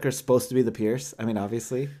Horton-Tucker's supposed to be the Pierce.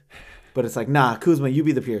 Obviously. But it's like, nah, Kuzma, you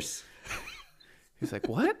be the Pierce. He's like,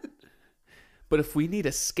 what? But if we need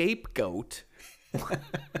a scapegoat.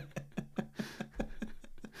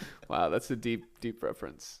 Wow, that's a deep, deep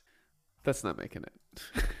reference. That's not making it.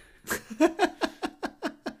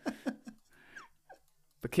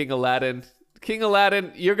 But King Aladdin,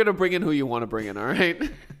 you're going to bring in who you want to bring in, all right?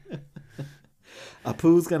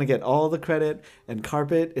 Apu's going to get all the credit, and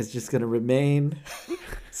Carpet is just going to remain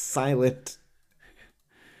silent.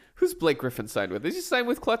 Who's Blake Griffin signed with? Is he signed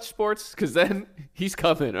with Clutch Sports? Because then he's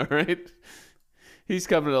coming, all right? He's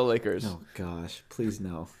coming to the Lakers. Oh, gosh. Please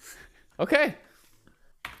no. Okay.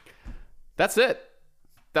 That's it.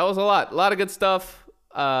 That was a lot. A lot of good stuff.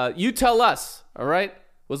 You tell us, all right?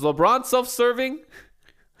 Was LeBron self-serving?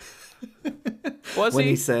 When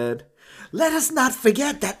he said, "Let us not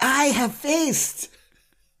forget that I have faced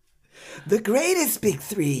the greatest big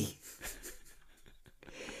three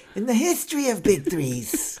in the history of big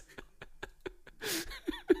threes.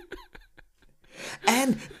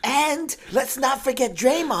 And let's not forget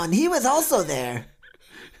Draymond. He was also there.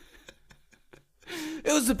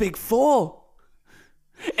 It was a big four.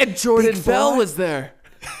 And Jordan Bell was there.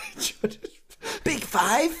 Big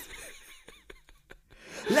five.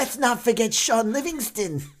 Let's not forget Sean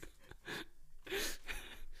Livingston.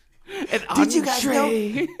 And Did you guys know?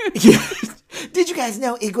 Did you guys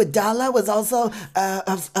know Iguodala was also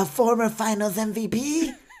a former Finals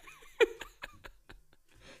MVP?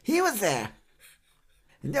 He was there.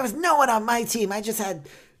 There was no one on my team. I just had,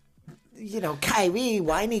 Kyrie,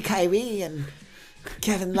 whiny Kyrie, and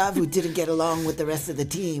Kevin Love, who didn't get along with the rest of the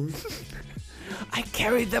team. I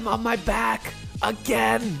carried them on my back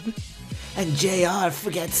again. And JR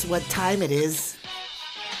forgets what time it is.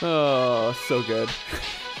 Oh, so good.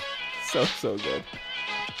 So good.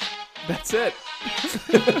 That's it.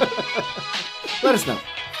 Let us know.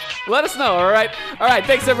 Let us know, all right? All right,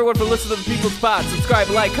 thanks everyone for listening to the People's Pod. Subscribe,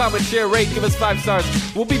 like, comment, share, rate, give us 5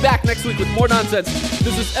 stars. We'll be back next week with more nonsense.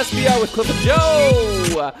 This is SBR with Cliff and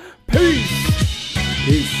Joe. Peace.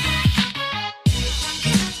 Peace.